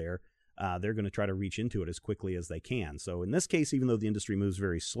pocketbook out there, they're going to try to reach into it as quickly as they can. So in this case, even though the industry moves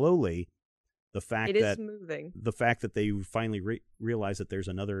very slowly, the fact that they finally realize that there's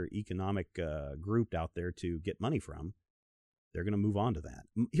another economic group out there to get money from, they're going to move on to that.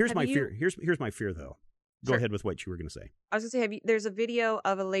 Here's my fear. Here's my fear, though. Go ahead with what you were going to say. I was going to say, there's a video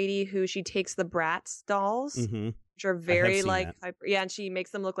of a lady who she takes the Bratz dolls, which are very hyper, and she makes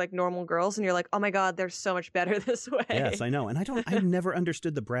them look like normal girls, and you're like, oh my God, they're so much better this way. Yes, I know. And I've never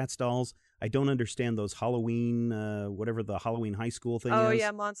understood the Bratz dolls. I don't understand those Halloween, whatever the Halloween high school thing is. Oh yeah,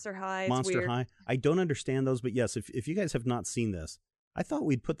 Monster High. Monster High. I don't understand those, but yes, if you guys have not seen this, I thought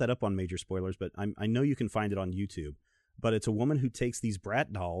we'd put that up on Major Spoilers, but I know you can find it on YouTube. But it's a woman who takes these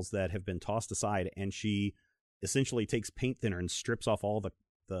Brat dolls that have been tossed aside, and she essentially takes paint thinner and strips off all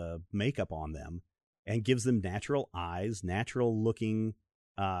the makeup on them and gives them natural eyes, natural looking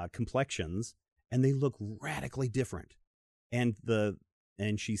complexions, and they look radically different. And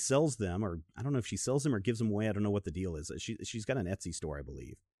she sells them, or I don't know if she sells them or gives them away. I don't know what the deal is. She's got an Etsy store, I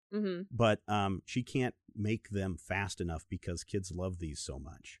believe. But she can't make them fast enough because kids love these so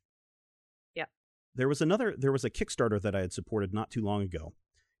much. Yeah. There was a Kickstarter that I had supported not too long ago.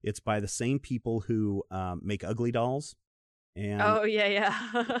 It's by the same people who make Ugly Dolls. And oh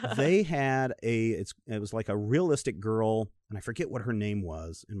yeah. they had it was like a realistic girl, and I forget what her name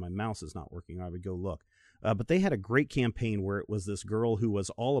was, and my mouse is not working. I would go look. But they had a great campaign where it was this girl who was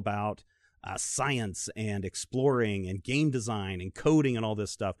all about science and exploring and game design and coding and all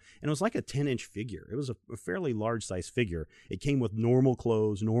this stuff. And it was like a 10-inch figure. It was a fairly large size figure. It came with normal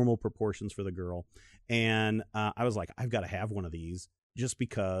clothes, normal proportions for the girl. And I was like, I've got to have one of these just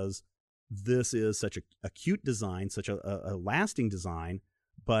because this is such a cute design, such a lasting design.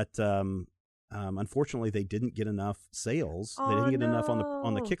 But unfortunately, they didn't get enough sales. They didn't get enough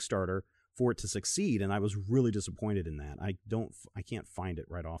on the Kickstarter for it to succeed, and I was really disappointed in that. I can't find it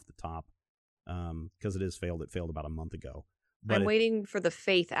right off the top because it failed. It failed about a month ago. But I'm waiting for the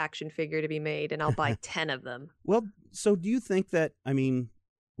Faith action figure to be made, and I'll buy 10 of them. Well, so do you think that, I mean,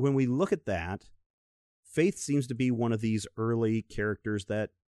 when we look at that, Faith seems to be one of these early characters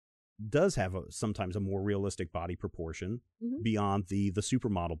that does have sometimes a more realistic body proportion beyond the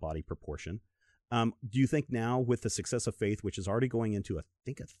supermodel body proportion. Do you think now with the success of Faith, which is already going into a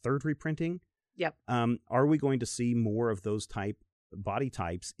third reprinting? Yep. Are we going to see more of those body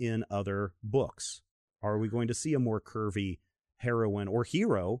types in other books? Are we going to see a more curvy heroine or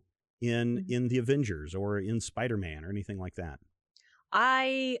hero in the Avengers or in Spider-Man or anything like that?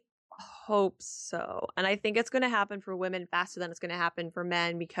 I hope so. And I think it's going to happen for women faster than it's going to happen for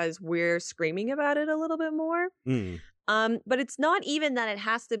men because we're screaming about it a little bit more. But it's not even that it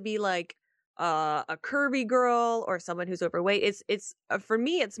has to be like a curvy girl or someone who's overweight. It's for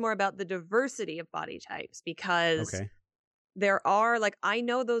me, it's more about the diversity of body types because there are like, I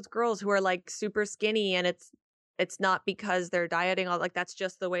know those girls who are like super skinny and it's not because they're dieting, like that's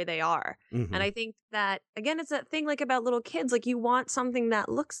just the way they are. And I think that, again, it's that thing like about little kids, like you want something that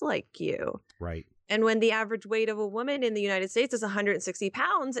looks like you. Right. And when the average weight of a woman in the United States is 160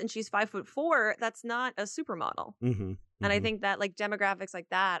 pounds and she's 5'4", that's not a supermodel. And I think that like demographics like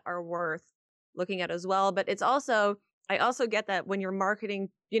that are worth looking at as well. But it's also, I also get that when you're marketing,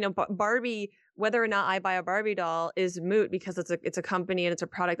 Barbie, whether or not I buy a Barbie doll is moot because it's a company and it's a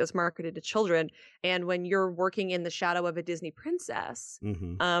product that's marketed to children. And when you're working in the shadow of a Disney princess,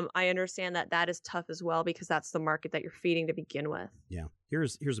 I understand that is tough as well because that's the market that you're feeding to begin with. Yeah.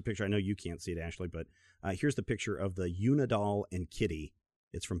 Here's a picture. I know you can't see it, Ashley, but here's the picture of the Unidoll and Kitty.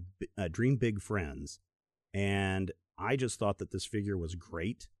 It's from Dream Big Friends. And I just thought that this figure was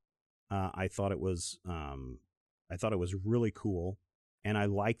great. I thought it was really cool, and I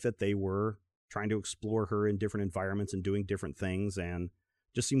like that they were trying to explore her in different environments and doing different things, and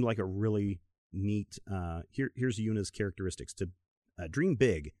just seemed like a really neat. Here's Yuna's characteristics: to dream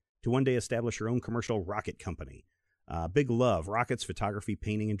big, to one day establish your own commercial rocket company. Big love, rockets, photography,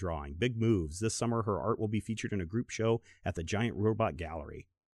 painting, and drawing. Big moves. This summer, her art will be featured in a group show at the Giant Robot Gallery.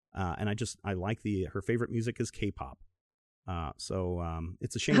 And I like her favorite music is K-pop. So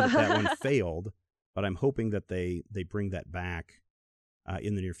it's a shame that one failed, but I'm hoping that they bring that back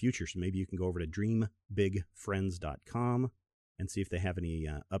in the near future. So maybe you can go over to dreambigfriends.com and see if they have any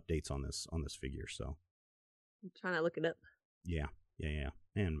updates on this figure. So I'm trying to look it up. Yeah.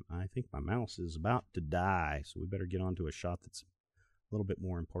 And I think my mouse is about to die, so we better get on to a shot that's a little bit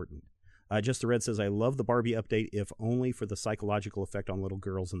more important. Just the Red says, I love the Barbie update, if only for the psychological effect on little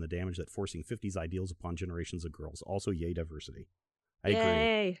girls and the damage that forcing 50s ideals upon generations of girls. Also, yay, diversity.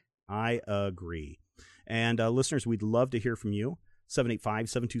 I agree. And listeners, we'd love to hear from you.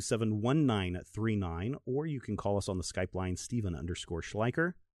 785-727-1939, or you can call us on the Skype line,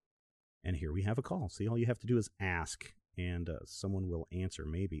 Steven_Schleicher. And here we have a call. See, all you have to do is ask, and someone will answer,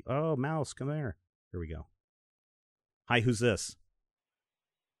 maybe. Oh, Mouse, come here. Here we go. Hi, who's this?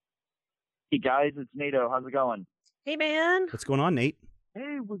 Hey guys, it's Nato. How's it going? Hey man. What's going on, Nate?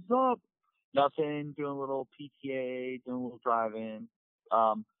 Hey, what's up? Nothing. Doing a little PTA, doing a little driving.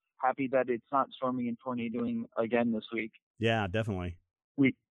 Happy that it's not storming and tornadoing again this week. Yeah, definitely.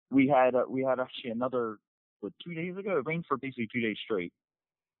 We had actually another 2 days ago. It rained for basically 2 days straight.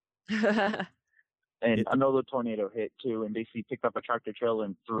 And another tornado hit too, and basically picked up a tractor trailer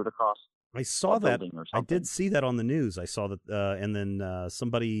and threw it across. I saw that. I did see that on the news. I saw that, and then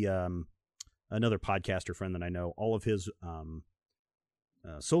somebody. Another podcaster friend that I know, all of his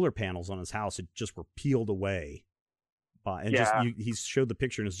solar panels on his house just were peeled away. He showed the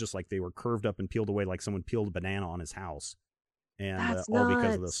picture, and it's just like they were curved up and peeled away, like someone peeled a banana on his house, and all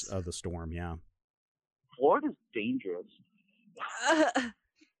because of the storm. Yeah, Florida's dangerous.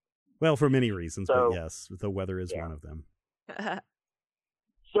 Well, for many reasons, but yes, the weather is one of them.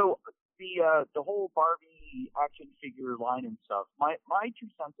 So the whole Barbie action figure line and stuff. My 2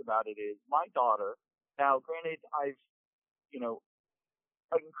 cents about it is my daughter. Now, granted, I've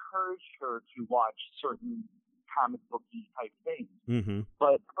encouraged her to watch certain comic booky type things. Mm-hmm.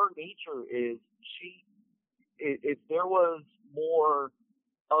 But her nature is if there was more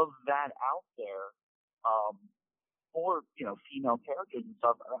of that out there, for, female characters and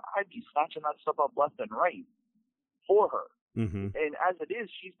stuff, I'd be snatching that stuff up left and right for her. Mm-hmm. And as it is,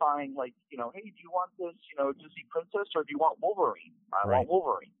 she's buying hey, do you want this, Disney princess, or do you want Wolverine? I want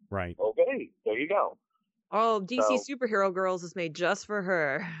Wolverine. Right. Okay, there you go. Oh, DC Superhero Girls is made just for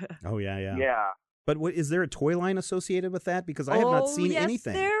her. Oh, yeah. Yeah. But is there a toy line associated with that? Because I have not seen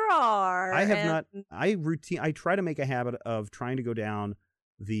anything. There are. I have not. I try to make a habit of trying to go down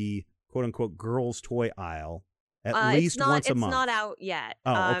the quote unquote girls' toy aisle at least once a month. It's not out yet.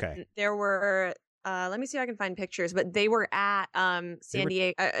 Oh, okay. There were. Let me see if I can find pictures, but they were at San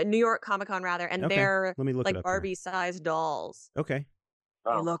Diego, New York Comic Con rather, and they're Let me look like Barbie-sized dolls. Okay.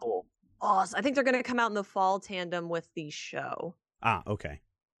 Oh, they look cool. awesome. I think they're going to come out in the fall tandem with the show. Ah, okay.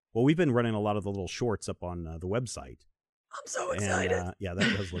 Well, we've been running a lot of the little shorts up on the website. I'm so excited. And, yeah,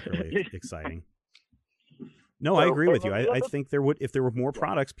 that does look really exciting. No, I agree with you. I think if there were more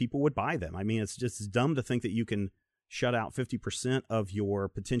products, people would buy them. I mean, it's just dumb to think that you can shut out 50% of your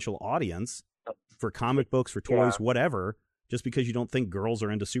potential audience for comic books, for toys, whatever, just because you don't think girls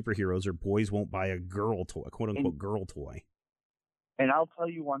are into superheroes or boys won't buy a girl toy, a quote unquote girl toy. And I'll tell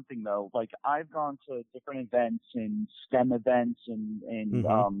you one thing though, like I've gone to different events and STEM events and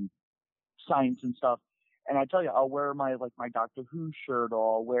science and stuff. And I tell you, I'll wear my Doctor Who shirt,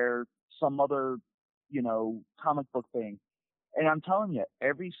 or I'll wear some other, comic book thing. And I'm telling you,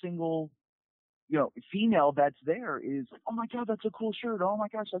 every single, female that's there is, oh my God, that's a cool shirt. Oh my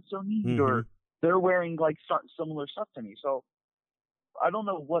gosh, that's so neat. Mm-hmm. Or they're wearing like similar stuff to me. So I don't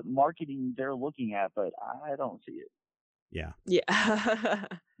know what marketing they're looking at, but I don't see it. Yeah. Yeah.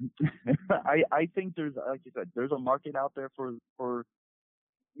 I think there's, like you said, there's a market out there for,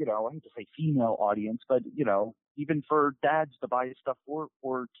 I hate to say female audience, but, even for dads to buy stuff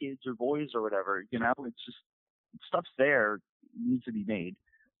for kids or boys or whatever, it's just, stuff's there, needs to be made.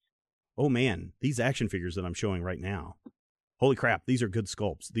 Oh man, these action figures that I'm showing right now. Holy crap, these are good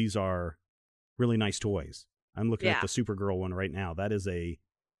sculpts. These are really nice toys. I'm looking at the Supergirl one right now. That's a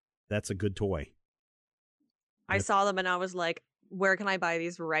good toy. I saw them and I was like, where can I buy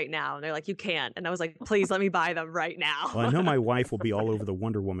these right now? And they're like, you can't. And I was like, please let me buy them right now. Well, I know my wife will be all over the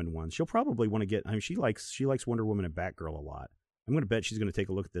Wonder Woman one. She'll probably want to get, she likes Wonder Woman and Batgirl a lot. I'm going to bet she's going to take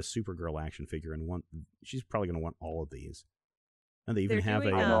a look at this Supergirl action figure and she's probably going to want all of these. And they even have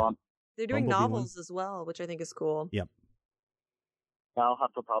they're doing novels as well, which I think is cool. Yep. I'll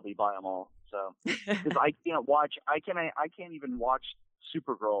have to probably buy them all. So, because I can't even watch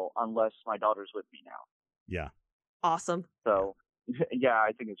Supergirl unless my daughter's with me now. Yeah. Awesome. So, yeah,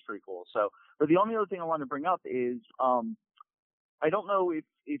 I think it's pretty cool. So, but the only other thing I want to bring up is, I don't know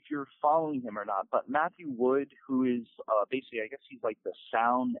if you're following him or not, but Matthew Wood, who is basically, I guess he's like the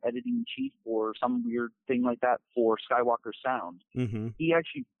sound editing chief or some weird thing like that for Skywalker Sound. Mm-hmm. He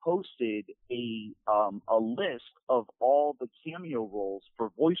actually posted a list of all the cameo roles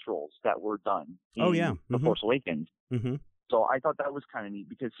for voice roles that were done in The Force Awakens. Mm-hmm. So I thought that was kind of neat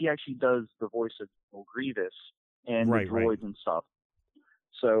because he actually does the voice of Grievous and the droids and stuff.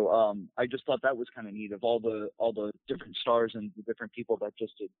 So I just thought that was kind of neat of all the different stars and the different people that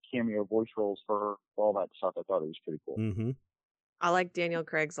just did cameo voice roles for all that stuff. I thought it was pretty cool. Mm-hmm. I like Daniel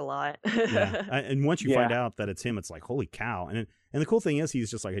Craig's a lot. Yeah, and once you find out that it's him, it's like, holy cow! And the cool thing is,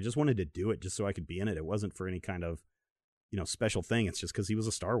 he's just like, I just wanted to do it just so I could be in it. It wasn't for any kind of, special thing. It's just because he was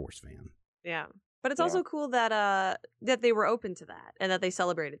a Star Wars fan. Yeah, but it's also cool that that they were open to that and that they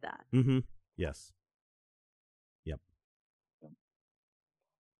celebrated that. Mm-hmm. Yes. Yep.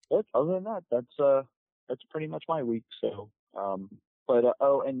 But other than that, that's pretty much my week. So,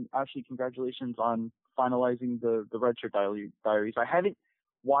 and actually, congratulations on finalizing the Red Shirt Diaries. I haven't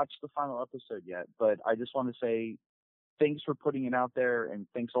watched the final episode yet, but I just want to say thanks for putting it out there, and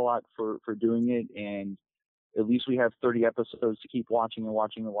thanks a lot for doing it. And at least we have 30 episodes to keep watching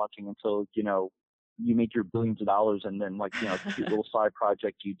until you make your billions of dollars, and then cute little side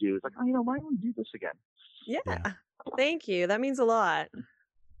project you do. It's like, why don't we do this again? Yeah. Thank you. That means a lot.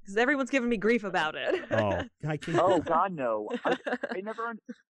 Because everyone's giving me grief about it. Oh, I can't. Oh God, no! I've never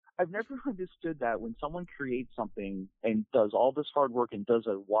understood that when someone creates something and does all this hard work and does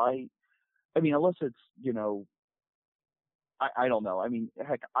it. Why? I mean, unless it's I don't know. I mean,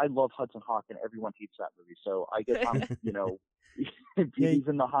 heck, I love Hudson Hawk, and everyone hates that movie. So I guess I'm beauty's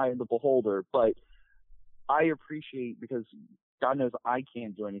in the eye of the beholder. But I appreciate, because God knows I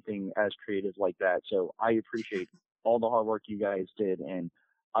can't do anything as creative like that. So I appreciate all the hard work you guys did, and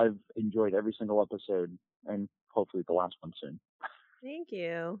I've enjoyed every single episode, and hopefully the last one soon. Thank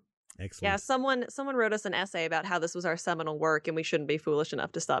you. Excellent. Yeah, someone wrote us an essay about how this was our seminal work and we shouldn't be foolish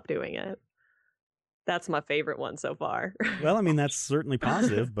enough to stop doing it. That's my favorite one so far. Well, I mean, that's certainly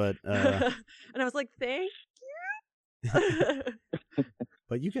positive, but and I was like, thank you.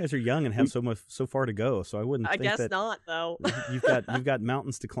 But you guys are young and have so far to go, so I wouldn't think guess that not, though. you've got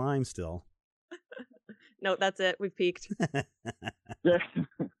mountains to climb still. No, that's it. We've peaked.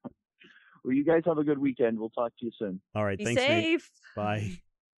 Well, you guys have a good weekend. We'll talk to you soon. All right, Be thanks, safe. Nate. Bye.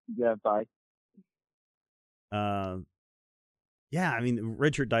 Yeah, bye. Yeah, I mean,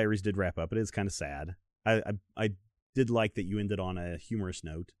 Red Shirt Diaries did wrap up. It is kind of sad. I did like that you ended on a humorous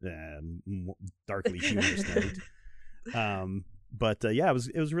note, darkly humorous note. But yeah, it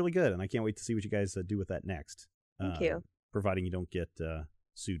was really good, and I can't wait to see what you guys do with that next. Thank you. Providing you don't get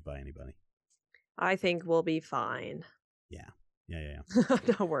sued by anybody. I think we'll be fine. Yeah. I'm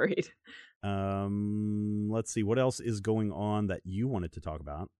not worried. Let's see what else is going on that you wanted to talk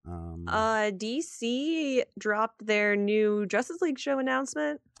about. DC dropped their new Justice League show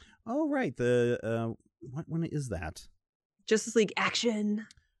announcement. Oh right, when is that? Justice League Action.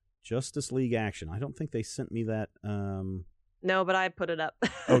 Justice League Action. I don't think they sent me that. No, but I put it up.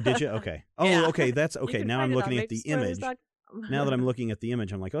 Oh, did you? Okay. Oh, yeah. Okay. That's okay. Now I'm looking at the image. Now that I'm looking at the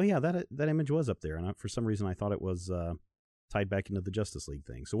image, I'm like, oh yeah, that image was up there, and for some reason I thought it was tied back into the Justice League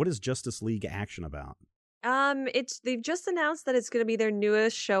thing. So what is Justice League Action about? They've just announced that it's going to be their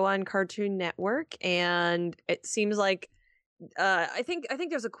newest show on Cartoon Network, and it seems like I think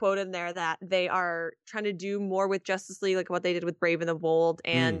there's a quote in there that they are trying to do more with Justice League, like what they did with Brave and the Bold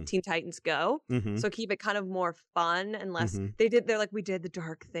and Teen Titans Go. Mm-hmm. So keep it kind of more fun and less. They're like, we did the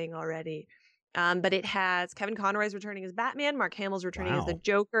dark thing already. But it has Kevin Conroy's returning as Batman, Mark Hamill's returning as the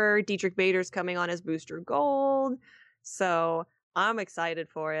Joker, Dietrich Bader's coming on as Booster Gold. So I'm excited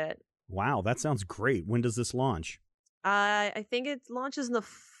for it. Wow, that sounds great. When does this launch? I think it launches in the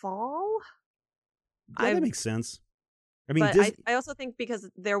fall. Yeah, that makes sense. I mean, but I also think because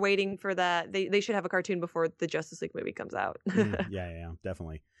they're waiting for that, they should have a cartoon before the Justice League movie comes out. Yeah,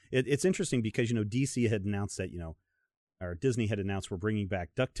 definitely. It's interesting because, DC had announced that, or Disney had announced we're bringing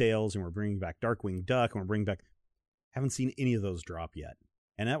back DuckTales and we're bringing back Darkwing Duck and we're bringing back... Haven't seen any of those drop yet.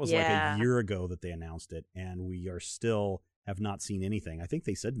 And that was like a year ago that they announced it, and we are still have not seen anything. I think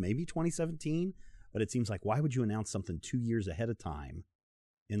they said maybe 2017, but it seems like why would you announce something 2 years ahead of time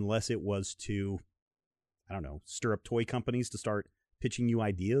unless it was to... I don't know, stir up toy companies to start pitching you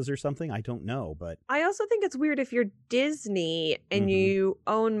ideas or something? I don't know, but... I also think it's weird if you're Disney and you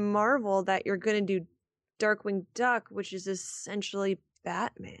own Marvel that you're going to do Darkwing Duck, which is essentially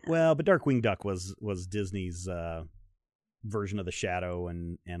Batman. Well, but Darkwing Duck was Disney's version of the Shadow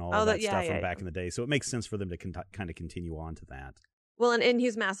and all of that stuff from back in the day, so it makes sense for them to kind of continue on to that. Well, and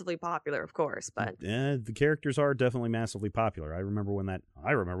he's massively popular, of course, but the characters are definitely massively popular. I remember when that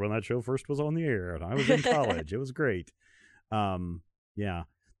show first was on the air, and I was in college. It was great. Yeah,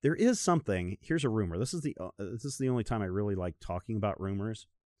 there is something. Here's a rumor. This is the only time I really like talking about rumors,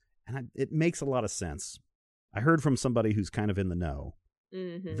 and it makes a lot of sense. I heard from somebody who's kind of in the know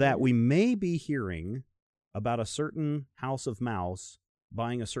that we may be hearing about a certain House of Mouse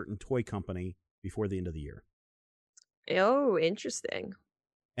buying a certain toy company before the end of the year. Oh, interesting.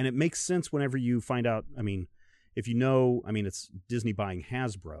 And it makes sense whenever you find out, if you know, it's Disney buying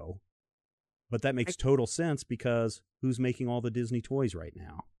Hasbro, but that makes total sense because who's making all the Disney toys right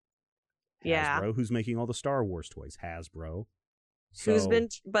now? Yeah. Hasbro. Who's making all the Star Wars toys? Hasbro. So,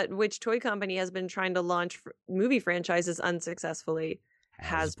 which toy company has been trying to launch movie franchises unsuccessfully?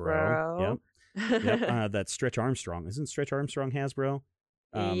 Hasbro. Yep. That Stretch Armstrong. Isn't Stretch Armstrong Hasbro?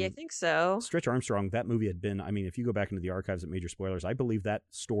 I think so. Stretch Armstrong, that movie had been, if you go back into the archives at Major Spoilers, I believe that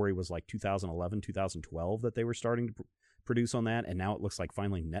story was like 2011, 2012 that they were starting to produce on that, and now it looks like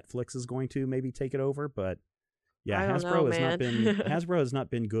finally Netflix is going to maybe take it over, but yeah, Hasbro has not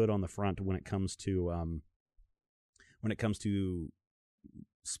been good on the front when it comes to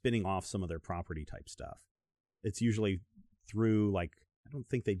spinning off some of their property type stuff. It's usually through, I don't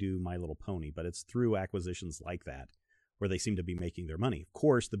think they do My Little Pony, but it's through acquisitions like that where they seem to be making their money. Of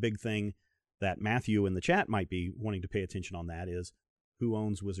course, the big thing that Matthew in the chat might be wanting to pay attention on that is who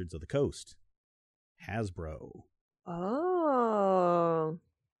owns Wizards of the Coast? Hasbro. Oh.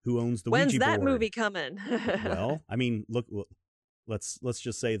 Who owns the Ouija board? When's that movie coming? Well, look, let's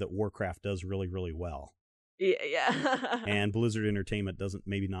just say that Warcraft does really, really well. Yeah. And Blizzard Entertainment doesn't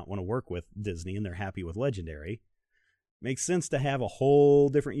maybe not want to work with Disney, and they're happy with Legendary. Makes sense to have a whole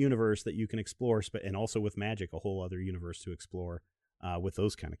different universe that you can explore, and also with Magic, a whole other universe to explore with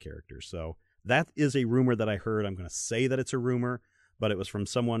those kind of characters. So that is a rumor that I heard. I'm going to say that it's a rumor, but it was from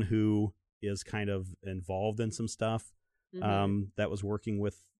someone who is kind of involved in some stuff that was working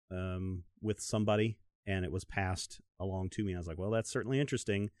with with somebody, and it was passed along to me. I was like, well, that's certainly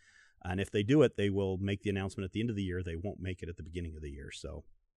interesting. And if they do it, they will make the announcement at the end of the year. They won't make it at the beginning of the year. So,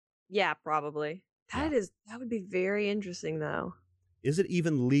 yeah, probably. That would be very interesting, though. Is it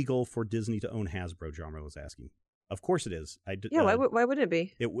even legal for Disney to own Hasbro? John was asking. Of course it is. Why wouldn't it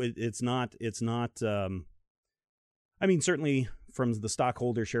be? It's not. I mean, certainly from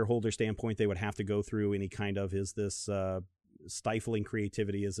the shareholder standpoint, they would have to go through any kind of, is this stifling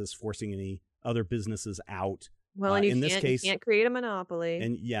creativity? Is this forcing any other businesses out? Well, and you can't create a monopoly.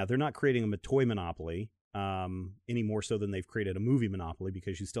 And yeah, they're not creating a toy monopoly any more so than they've created a movie monopoly,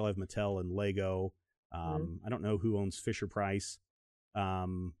 because you still have Mattel and Lego. I don't know who owns Fisher-Price.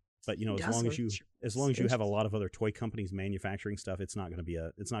 But as long as you have a lot of other toy companies manufacturing stuff, it's not going to be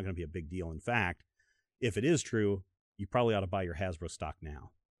a big deal. In fact, if it is true, you probably ought to buy your Hasbro stock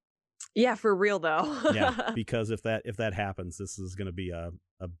now. Yeah, for real though. Yeah, because if that happens, this is going to be a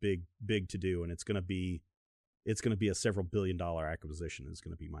big to do, and it's going to be a several billion-dollar acquisition is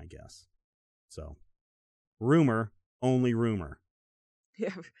going to be my guess. So, only rumor.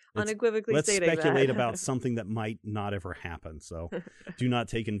 Yeah, unequivocally let's stating speculate that. about something that might not ever happen. So do not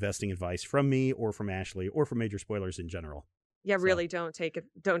take investing advice from me or from Ashley or from Major Spoilers in general. Yeah, really don't take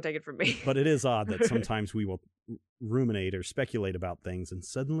it from me. But it is odd that sometimes we will ruminate or speculate about things and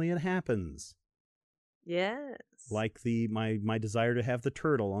suddenly it happens. Yes. Like my desire to have the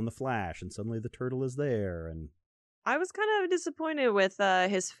turtle on the Flash, and suddenly the turtle is there. And I was kind of disappointed with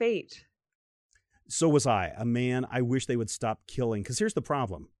his fate. So was I. I wish they would stop killing. Because here's the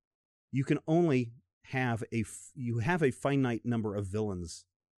problem. You can only have a finite number of villains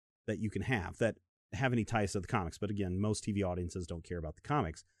that you can have that have any ties to the comics. But again, most TV audiences don't care about the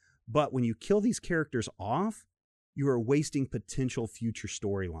comics. But when you kill these characters off, you are wasting potential future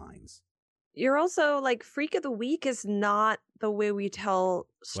storylines. You're also like, Freak of the Week is not the way we tell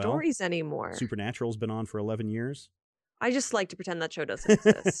stories anymore. Supernatural's been on for 11 years. I just like to pretend that show doesn't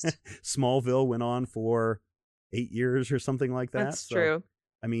exist. Smallville went on for 8 years or something like that. That's true.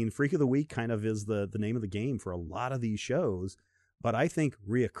 I mean, Freak of the Week kind of is the name of the game for a lot of these shows. But I think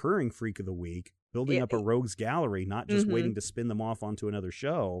reoccurring Freak of the Week, building up a rogues gallery, not just waiting to spin them off onto another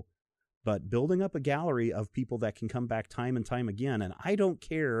show, but building up a gallery of people that can come back time and time again. And I don't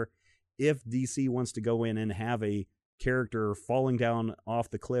care if DC wants to go in and have a character falling down off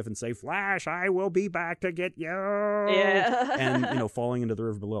the cliff and say, "Flash, I will be back to get you." Yeah. And, falling into the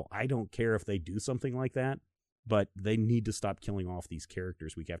river below. I don't care if they do something like that, but they need to stop killing off these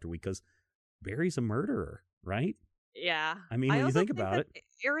characters week after week, because Barry's a murderer, right? Yeah. I mean, when you think about it,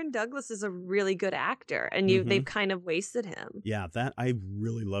 Aaron Douglas is a really good actor, and they've kind of wasted him. Yeah, I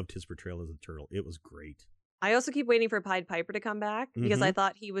really loved his portrayal as a turtle. It was great. I also keep waiting for Pied Piper to come back, because I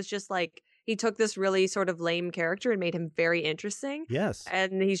thought he was just like, he took this really sort of lame character and made him very interesting. Yes.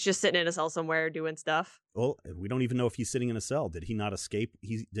 And he's just sitting in a cell somewhere doing stuff. Well, we don't even know if he's sitting in a cell. Did he not escape?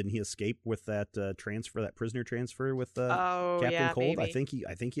 Didn't he escape with that prisoner transfer with Captain Cold? Maybe.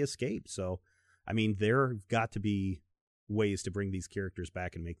 I think he escaped. So, I mean, there have got to be ways to bring these characters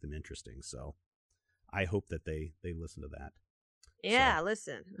back and make them interesting. So, I hope that they listen to that. Yeah,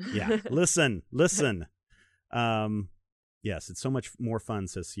 listen. Yeah, listen. Yes, it's so much more fun,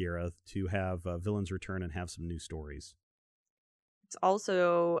 says Sierra, to have villains return and have some new stories. It's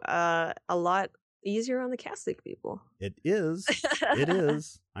also a lot easier on the casting people. It is. It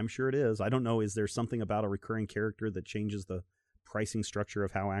is. I'm sure it is. I don't know. Is there something about a recurring character that changes the pricing structure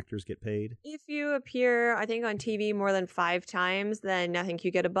of how actors get paid? If you appear, I think, on TV more than 5 times, then I think you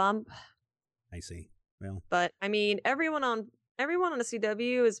get a bump. I see. Well, but I mean, everyone on the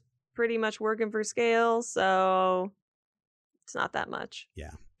CW is pretty much working for scale, so it's not that much.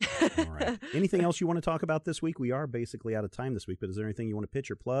 Yeah. All right. Anything else you want to talk about this week? We are basically out of time this week, but is there anything you want to pitch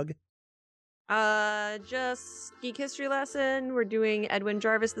or plug? Just Geek History Lesson. We're doing Edwin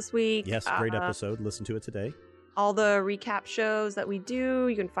Jarvis this week. Yes, great episode. Listen to it today. All the recap shows that we do,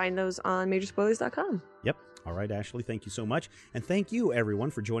 you can find those on majorspoilers.com. Yep. All right, Ashley, thank you so much. And thank you, everyone,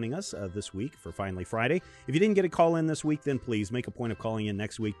 for joining us this week for Finally Friday. If you didn't get a call in this week, then please make a point of calling in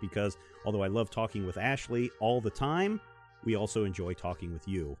next week, because although I love talking with Ashley all the time, we also enjoy talking with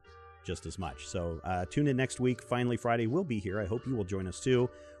you just as much. So tune in next week. Finally Friday will be here. I hope you will join us, too,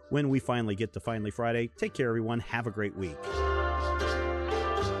 when we finally get to Finally Friday. Take care, everyone. Have a great week.